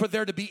for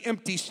there to be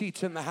empty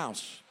seats in the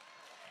house?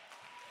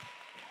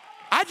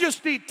 I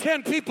just need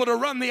 10 people to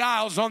run the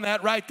aisles on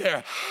that right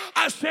there.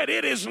 I said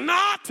it is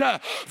not the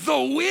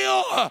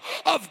will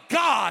of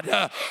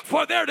God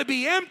for there to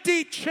be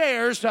empty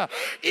chairs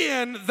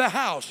in the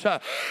house.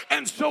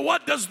 And so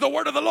what does the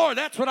word of the Lord,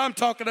 that's what I'm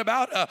talking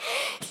about.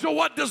 So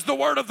what does the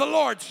word of the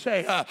Lord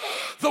say?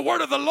 The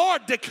word of the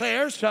Lord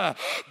declares,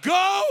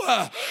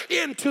 go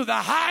into the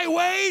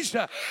highways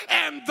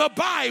and the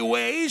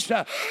byways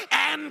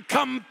and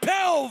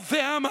compel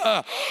them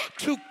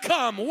to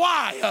come.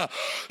 Why?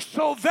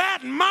 So that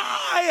that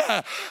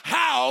my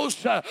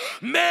house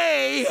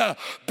may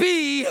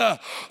be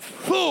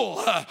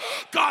full.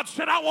 God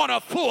said, I want a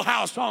full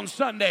house on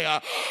Sunday.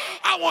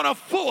 I want a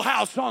full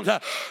house on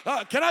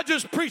can I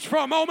just preach for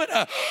a moment?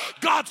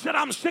 God said,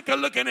 I'm sick of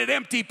looking at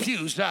empty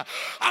pews.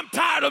 I'm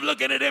tired of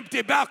looking at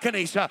empty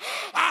balconies.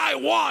 I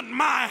want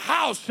my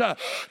house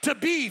to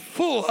be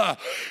full.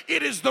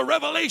 It is the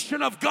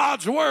revelation of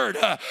God's word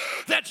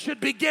that should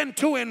begin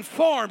to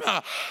inform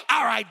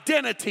our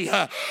identity.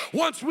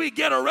 Once we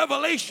get a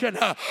revelation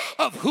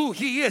of who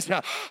he is,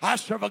 I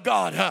serve a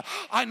God.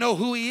 I know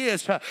who he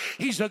is.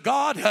 He's a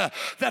God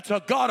that's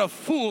a God of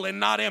full and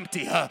not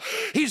empty.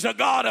 He's a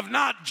God of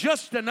not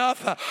just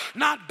enough,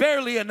 not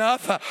barely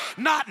enough,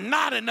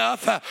 not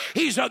enough.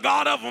 He's a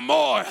God of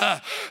more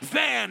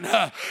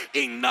than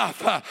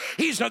enough.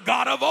 He's a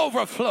God of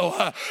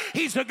overflow.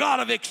 He's a God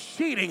of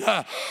exceeding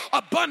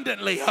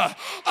abundantly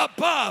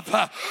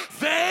above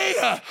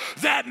they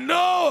that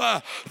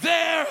know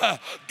their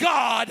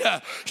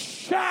God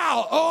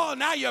shall. Oh,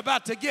 now you're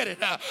about to get it.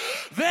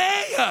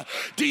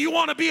 Do you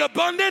want to be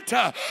abundant?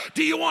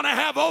 Do you want to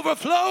have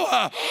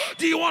overflow?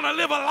 Do you want to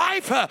live a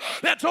life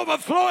that's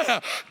overflowing?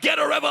 Get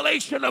a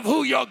revelation of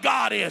who your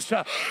God is.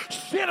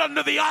 Sit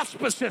under the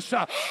auspices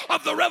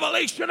of the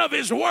revelation of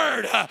his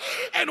word.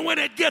 And when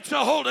it gets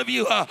a hold of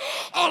you,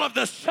 all of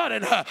a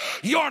sudden,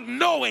 your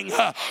knowing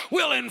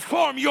will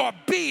inform your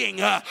being.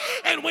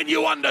 And when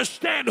you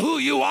understand who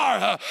you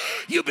are,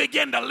 you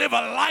begin to live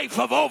a life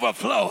of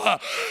overflow.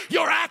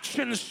 Your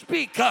actions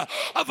speak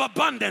of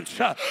abundance.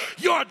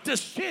 Your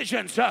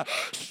decisions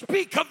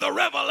speak of the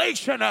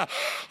revelation.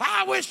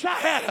 I wish I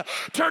had.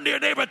 Turn to your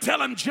neighbor,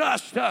 tell him,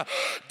 just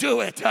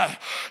do it.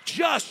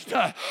 Just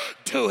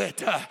do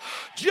it.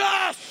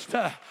 Just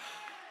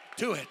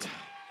do it.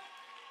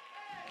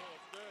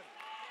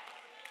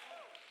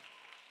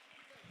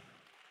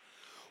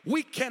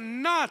 We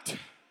cannot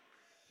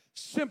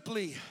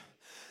simply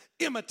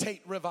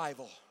imitate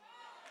revival.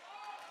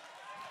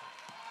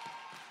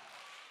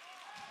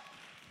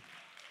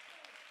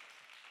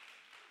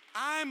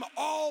 I'm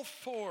all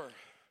for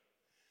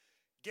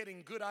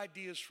getting good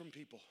ideas from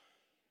people.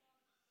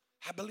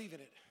 I believe in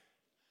it.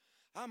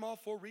 I'm all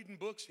for reading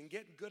books and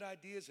getting good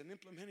ideas and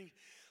implementing.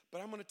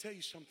 But I'm going to tell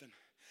you something.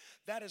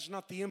 That is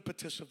not the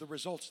impetus of the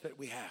results that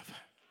we have.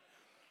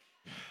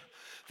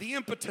 The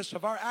impetus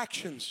of our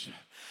actions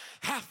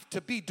have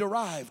to be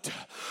derived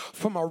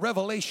from a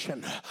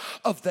revelation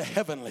of the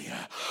heavenly.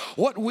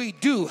 What we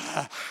do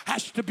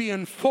has to be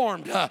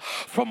informed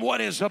from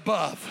what is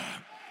above.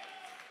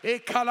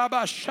 It's got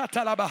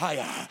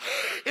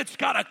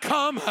to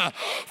come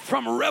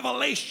from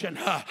revelation.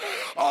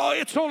 Oh,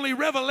 it's only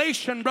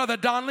revelation, Brother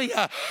Donley,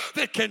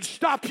 that can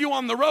stop you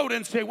on the road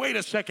and say, wait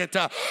a second,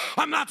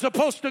 I'm not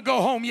supposed to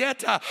go home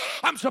yet.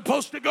 I'm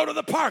supposed to go to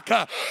the park.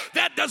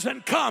 That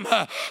doesn't come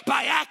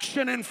by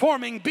action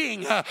informing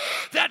being.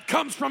 That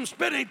comes from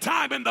spending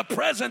time in the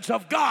presence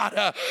of God.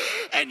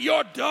 And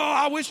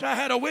I wish I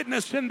had a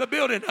witness in the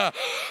building,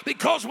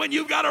 because when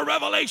you've got a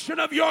revelation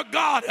of your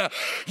God,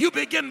 you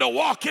begin to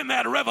walk in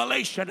that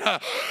revelation.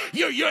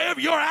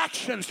 Your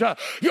actions,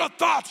 your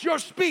thoughts, your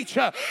speech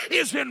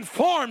is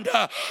informed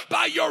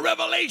by your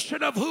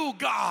revelation of who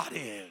God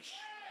is.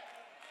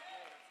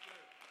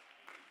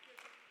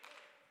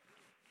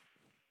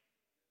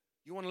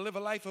 You want to live a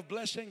life of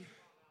blessing?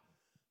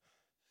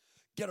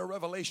 Get a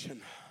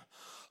revelation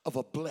of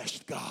a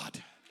blessed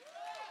God.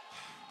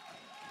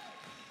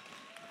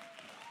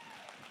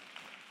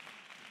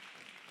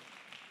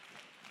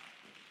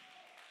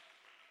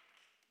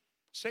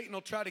 Satan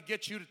will try to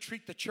get you to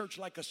treat the church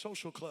like a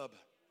social club.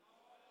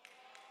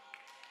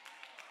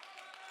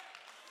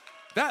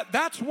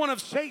 That's one of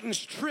Satan's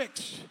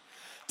tricks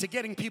to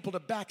getting people to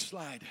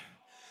backslide,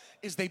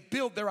 is they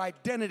build their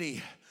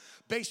identity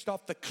based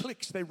off the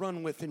cliques they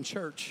run with in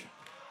church.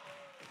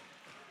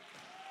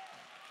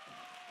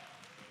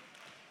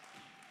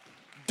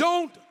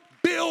 Don't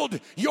build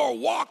your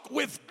walk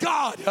with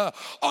God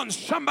on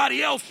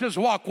somebody else's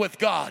walk with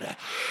God.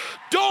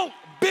 Don't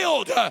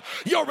build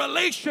your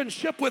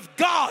relationship with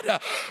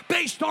God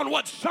based on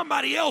what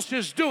somebody else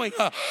is doing,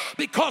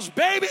 because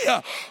baby,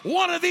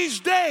 one of these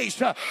days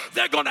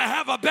they're going to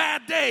have a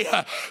bad day.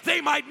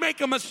 They might make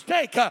a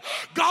mistake.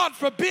 God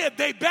forbid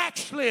they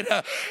backslid.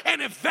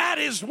 And if that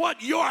is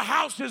what your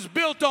house is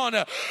built on,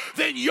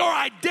 then your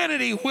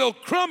identity will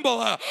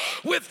crumble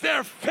with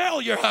their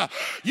failure.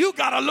 You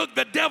got to look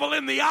the devil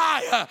in the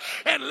eye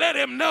and let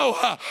him know,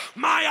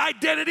 my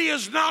identity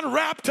is not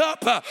wrapped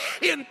up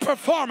in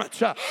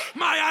performance.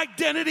 My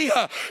identity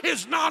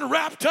is not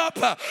wrapped up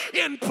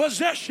in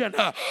possession.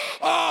 Oh,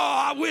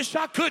 I wish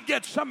I could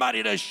get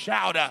somebody to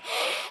shout.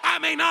 I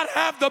may not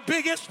have the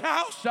biggest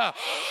house.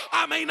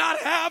 I may not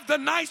have the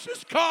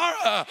nicest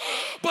car.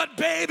 But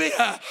baby,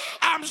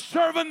 I'm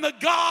serving the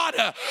God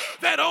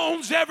that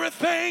owns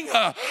everything.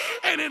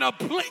 And in a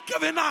blink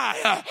of an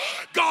eye,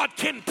 God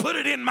can put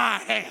it in my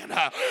hand.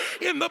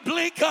 In the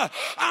blink,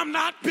 I'm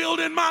not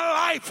building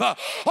my life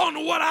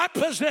on what I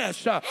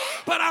possess, but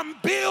I'm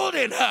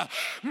building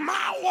my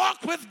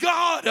walk with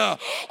God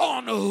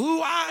on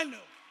who I know.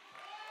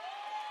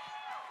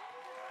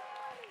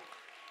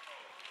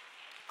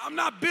 I'm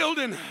not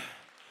building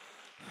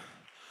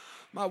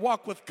my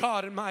walk with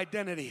God and my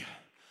identity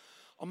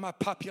on my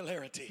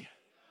popularity.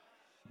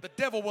 The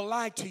devil will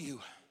lie to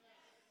you.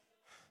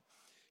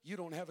 You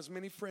don't have as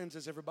many friends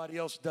as everybody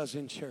else does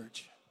in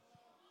church.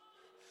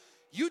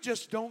 You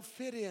just don't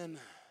fit in.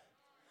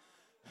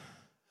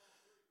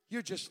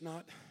 You're just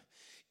not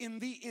in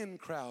the in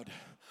crowd.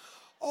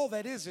 All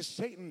that is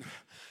Satan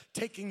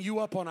taking you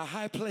up on a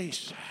high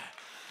place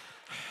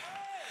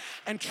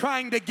and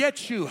trying to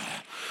get you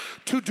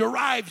to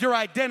derive your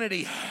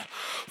identity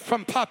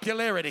from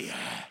popularity.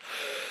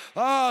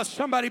 Oh,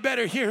 somebody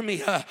better hear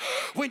me.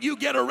 When you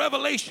get a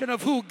revelation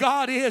of who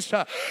God is,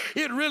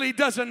 it really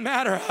doesn't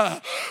matter.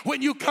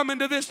 When you come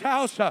into this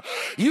house,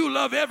 you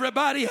love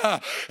everybody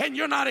and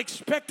you're not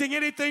expecting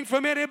anything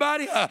from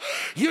anybody.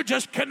 You're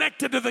just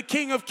connected to the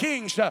King of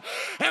Kings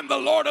and the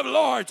Lord of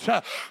Lords.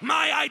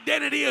 My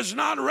identity is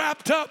not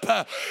wrapped up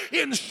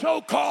in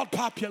so-called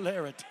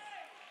popularity.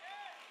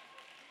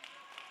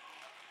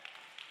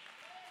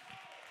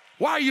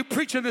 Why are you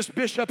preaching this,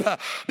 Bishop?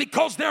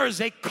 Because there is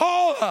a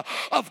call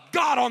of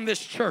God on this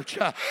church.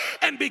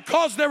 And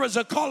because there is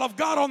a call of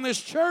God on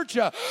this church,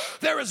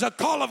 there is a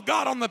call of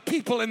God on the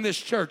people in this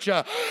church.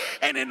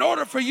 And in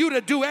order for you to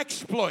do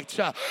exploits,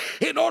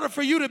 in order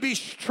for you to be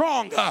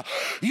strong,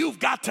 you've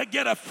got to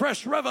get a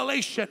fresh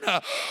revelation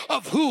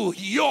of who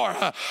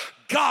your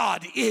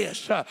God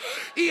is. The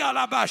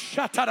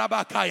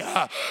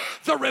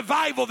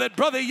revival that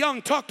Brother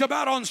Young talked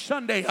about on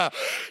Sunday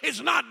is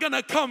not going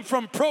to come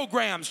from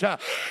programs.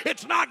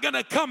 It's not going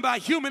to come by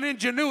human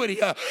ingenuity.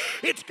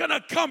 It's going to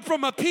come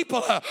from a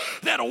people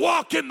that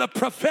walk in the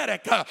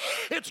prophetic.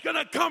 It's going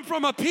to come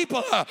from a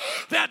people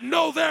that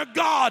know their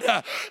God.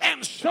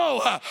 And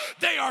so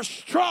they are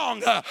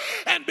strong.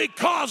 And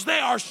because they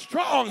are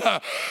strong,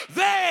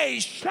 they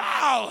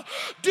shall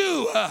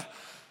do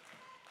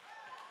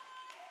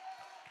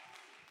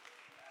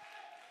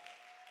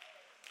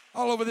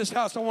all over this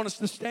house. I want us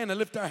to stand and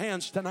lift our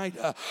hands tonight.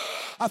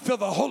 I feel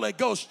the Holy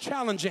Ghost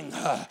challenging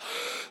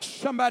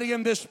somebody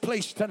in this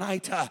place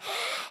tonight.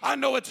 I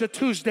know it's a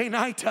Tuesday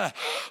night,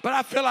 but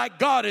I feel like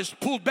God has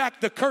pulled back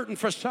the curtain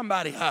for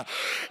somebody,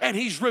 and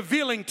He's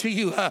revealing to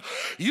you,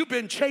 you've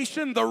been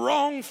chasing the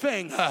wrong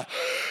thing.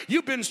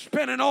 You've been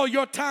spending all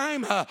your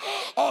time,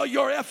 all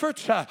your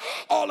efforts,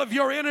 all of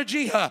your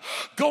energy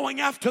going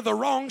after the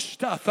wrong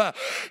stuff.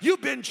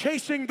 You've been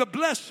chasing the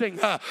blessing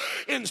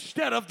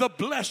instead of the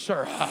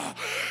blesser.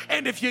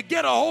 And if you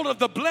get a hold of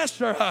the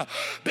blesser,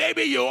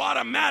 baby, you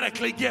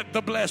automatically get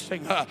the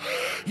blessing.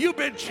 You've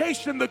been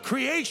chasing the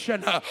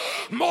creation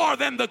more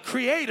than the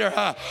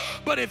creator.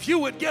 But if you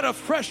would get a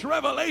fresh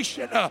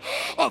revelation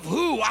of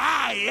who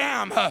I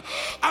am,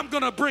 I'm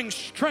going to bring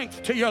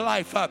strength to your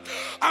life.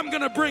 I'm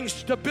going to bring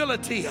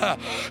stability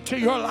to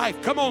your life.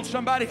 Come on,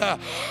 somebody.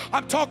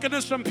 I'm talking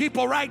to some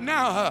people right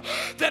now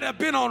that have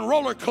been on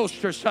roller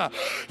coasters.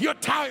 You're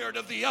tired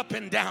of the up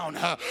and down.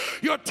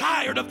 You're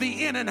tired of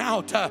the in and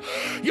out.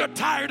 You're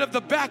tired of the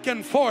back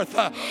and forth.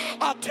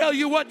 I'll tell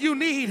you what you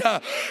need.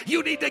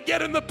 You need to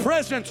get in the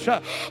presence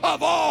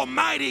of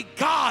Almighty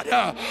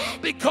God,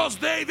 because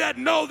they that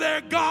know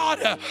their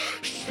God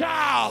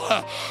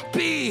shall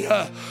be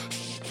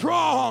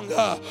strong.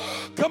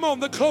 Come on,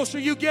 the closer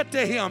you get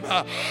to Him,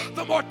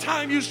 the more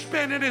time you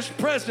spend in His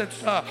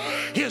presence,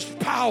 His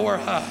power,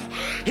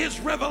 His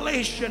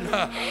revelation,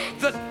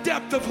 the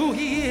depth of who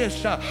He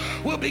is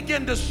will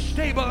begin to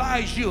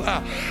stabilize you.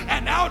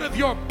 And out of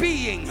your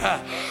being,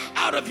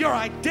 out of your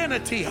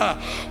identity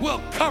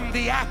will come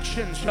the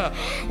actions.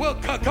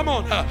 Come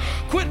on,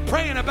 quit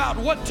praying about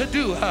what to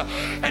do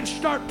and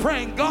start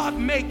praying, God,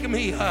 make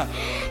me,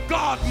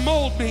 God,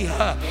 mold me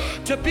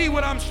to be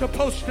what I'm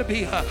supposed to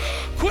be.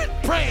 Quit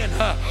praying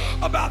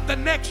about the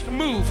next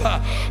move.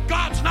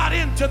 God's not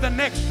into the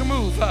next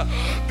move.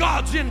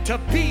 God's into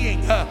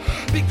being.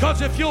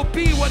 Because if you'll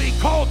be what He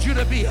called you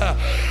to be,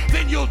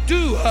 then you'll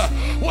do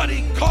what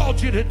He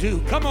called you to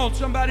do. Come on,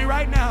 somebody,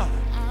 right now.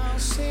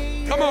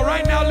 Come on,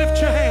 right now,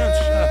 lift your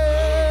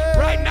hands.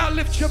 Right now,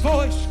 lift your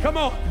voice. Come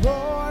on.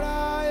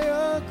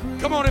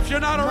 Come on, if you're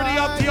not already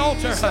at the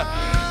altar,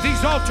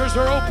 these altars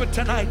are open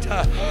tonight.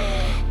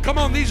 Come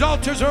on, these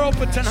altars are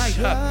open tonight.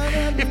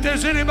 If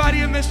there's anybody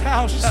in this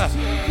house,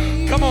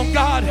 come on,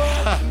 God,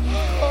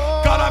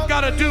 I've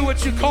got to do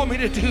what you call me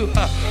to do.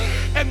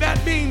 And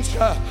that means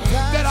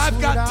that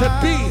I've got to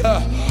be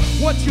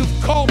what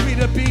you've called me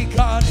to be,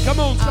 God.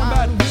 Come on,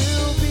 somebody.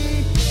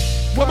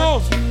 Come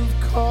on.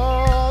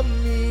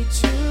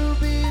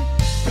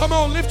 Come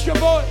on, lift your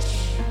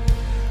voice.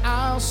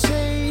 I'll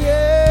say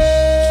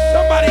yes.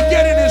 Somebody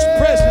get in His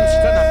presence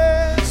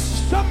tonight.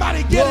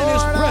 Somebody get in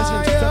His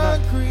presence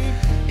tonight.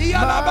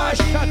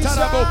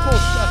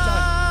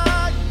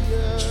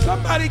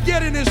 Somebody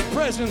get in His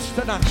presence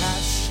tonight.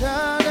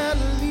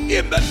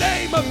 In the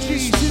name of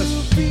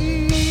Jesus.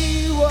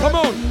 Come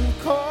on.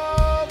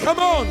 Come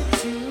on.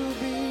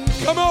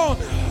 Come on.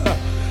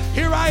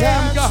 Here I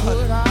am,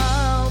 God.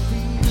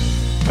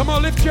 Come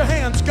on, lift your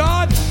hands.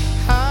 God,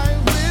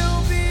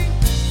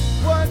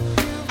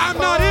 I'm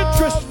not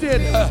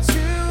interested.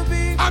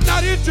 I'm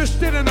not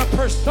interested in a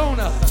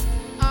persona.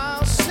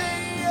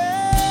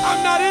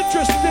 I'm not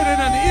interested in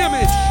an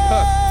image.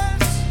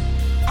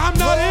 I'm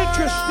not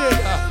interested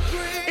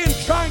in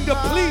trying to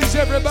please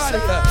everybody.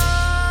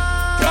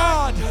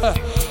 God,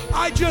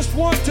 I just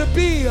want to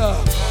be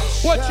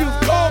what you've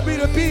called me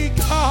to be,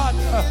 God,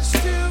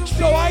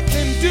 so I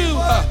can do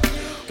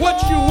what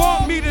you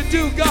want me to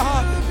do,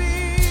 God.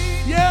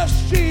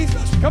 Yes,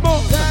 Jesus. Come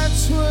on.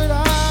 That's what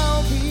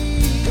I'll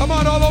be. Come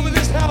on, all over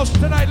this house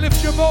tonight.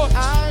 Lift your voice.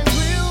 I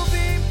will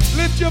be.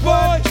 Lift your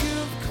What voice.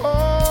 you've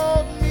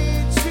called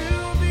me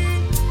to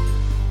be.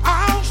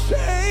 I'll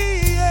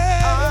say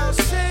yes. I'll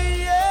say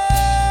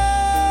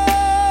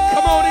yes.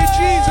 Come on, in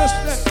Jesus'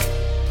 name.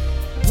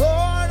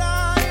 Lord, I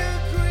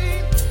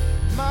agree.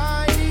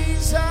 My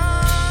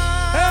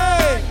desire.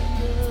 Hey,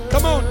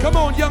 come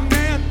on, young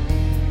man.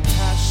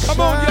 Come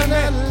on, young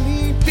man.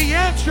 The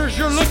answers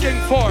you're looking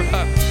for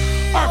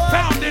are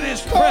found in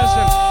His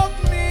presence.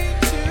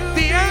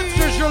 The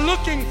answers you're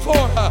looking for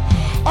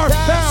are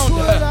found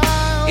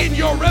in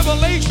your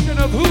revelation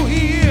of who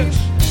He is.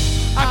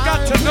 I've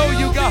got to know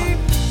you, God.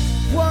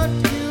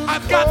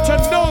 I've got to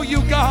know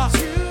you, God.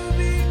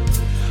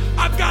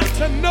 I've got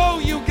to know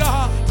you,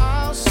 God.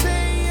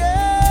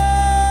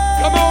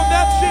 Come on,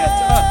 that's it.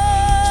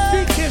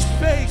 Seek His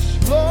face.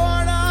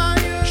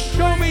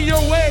 Show me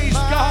your ways,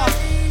 God.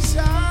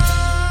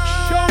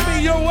 Show me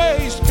your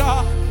ways,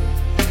 God.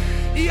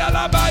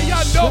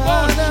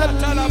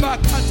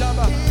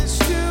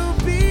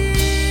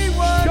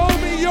 Show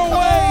me your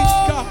ways,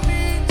 God.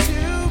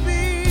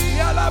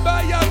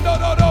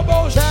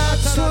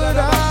 That's what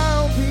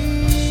I'll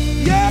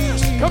be.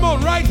 Yes, come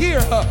on, right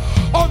here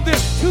on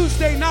this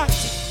Tuesday night.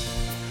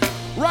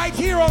 Right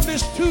here on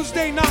this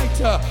Tuesday night,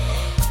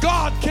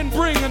 God can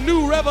bring a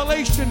new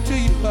revelation to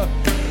you.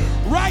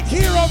 Right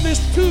here on this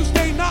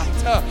Tuesday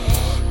night,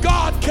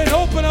 God can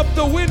open up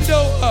the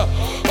window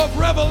of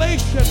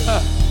revelation.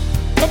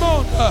 Come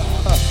on,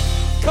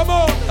 come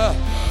on.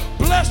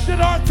 Blessed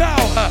art thou,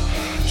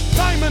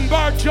 Simon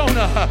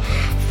Bar-Jonah.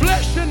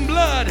 Flesh and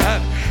blood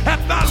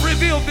hath not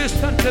revealed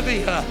this unto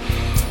thee.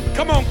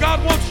 Come on,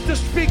 God wants to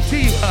speak to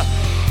you.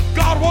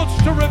 God wants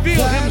to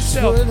reveal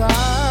Himself. That's what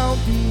I'll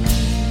be.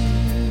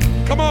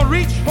 Come on,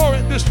 reach for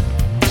it.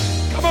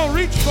 Come on,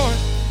 reach for it.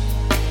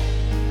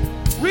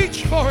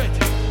 Reach for it.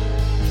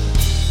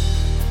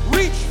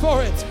 Reach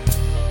for it.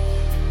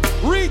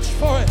 Reach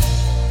for it.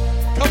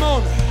 Come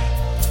on.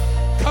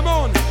 Come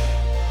on.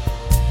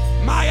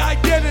 My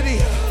identity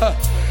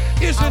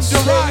isn't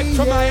derived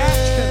from my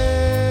action.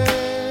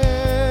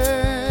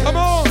 Come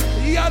on.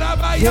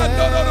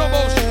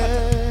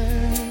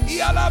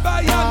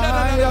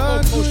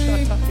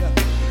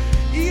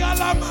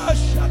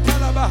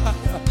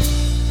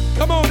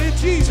 Come on, in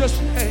Jesus'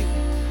 name.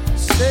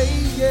 Say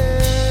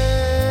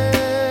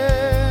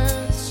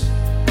yes.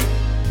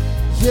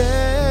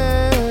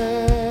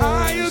 Yes.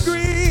 I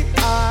agree.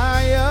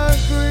 I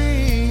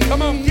agree.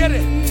 Come on, get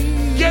it.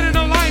 Get in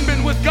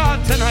alignment with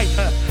God tonight.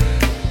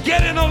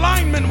 Get in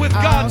alignment with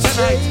God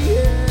tonight.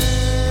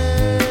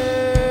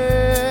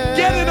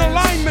 Get in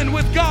alignment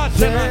with God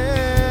tonight.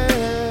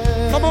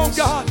 Come on,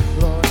 God.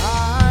 Lord,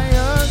 I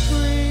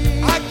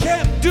agree. I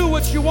can't do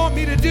what you want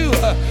me to do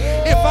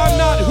if I'm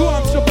not who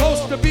I'm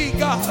supposed to be,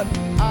 God.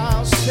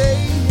 I'll say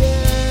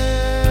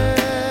yes.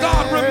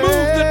 God,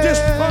 remove the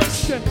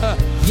dysfunction.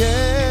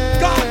 Yes.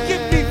 God,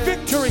 give me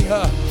victory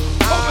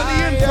over the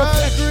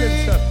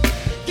imperfections.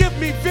 Give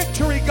me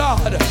victory,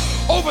 God,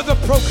 over the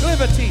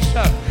proclivities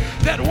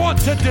that want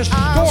to I'll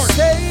distort.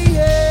 say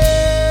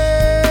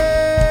yes.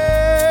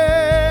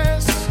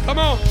 Come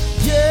on.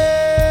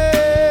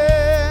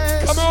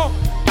 Yes. Come on.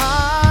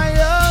 I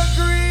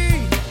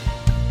agree.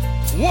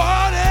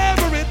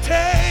 Whatever it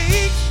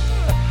takes,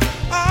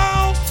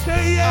 I'll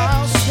say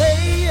I'll yes. say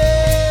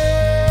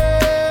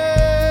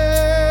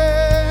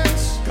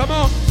yes. Come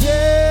on.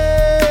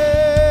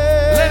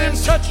 Yes. Let Him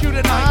touch you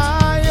tonight. I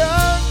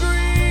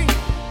agree.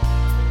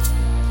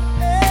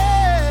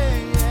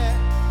 Yeah.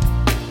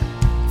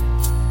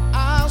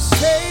 I'll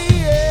say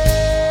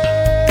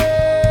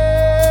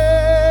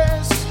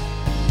yes.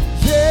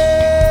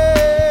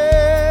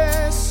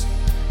 Yes.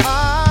 I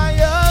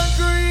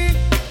agree.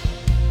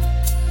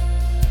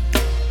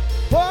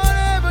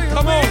 Whatever your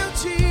Come on. will,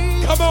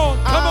 Jesus, Come on.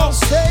 Come I'll on.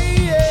 say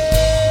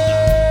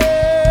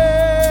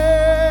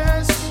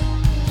yes.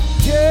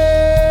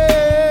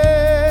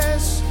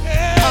 Yes.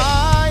 Yeah.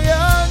 I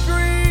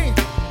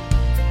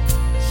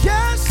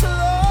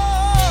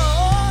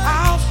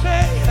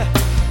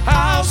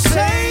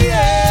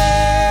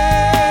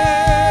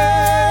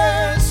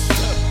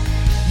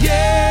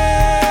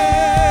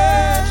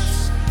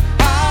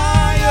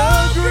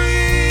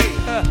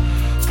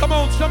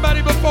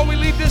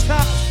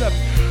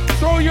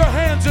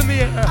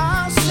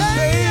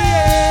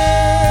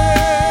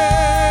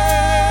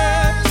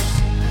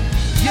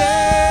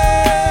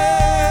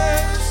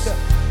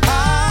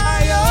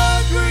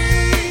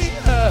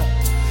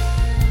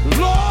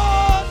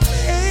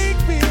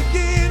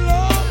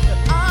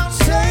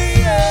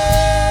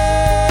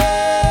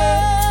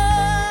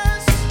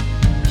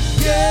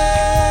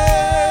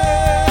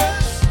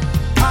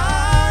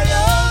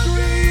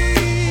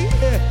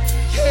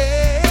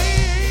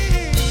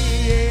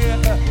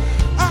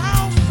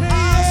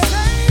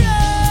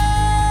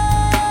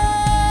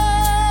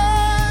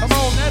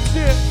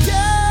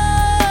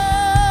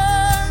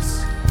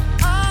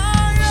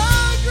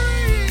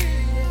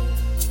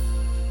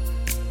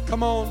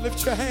on,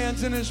 lift your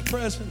hands in His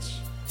presence.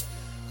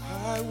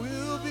 I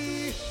will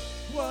be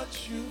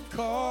what you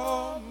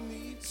call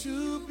me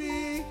to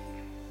be.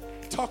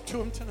 Talk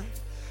to Him tonight.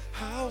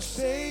 I'll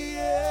say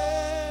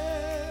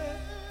yes.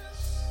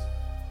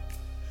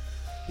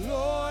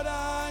 Lord,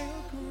 I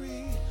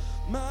agree.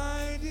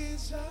 My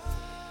desire.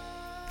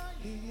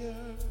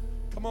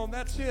 Come on,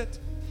 that's it.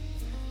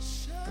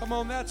 Come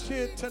on, that's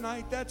it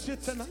tonight. That's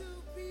it tonight.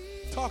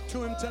 Talk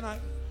to Him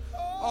tonight.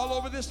 All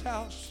over this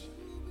house.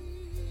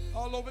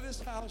 All over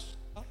this house.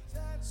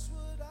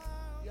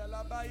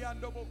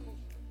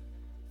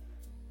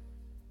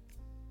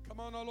 Come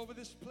on, all over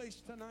this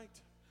place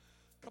tonight.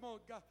 Come on,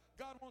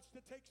 God wants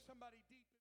to take somebody deep.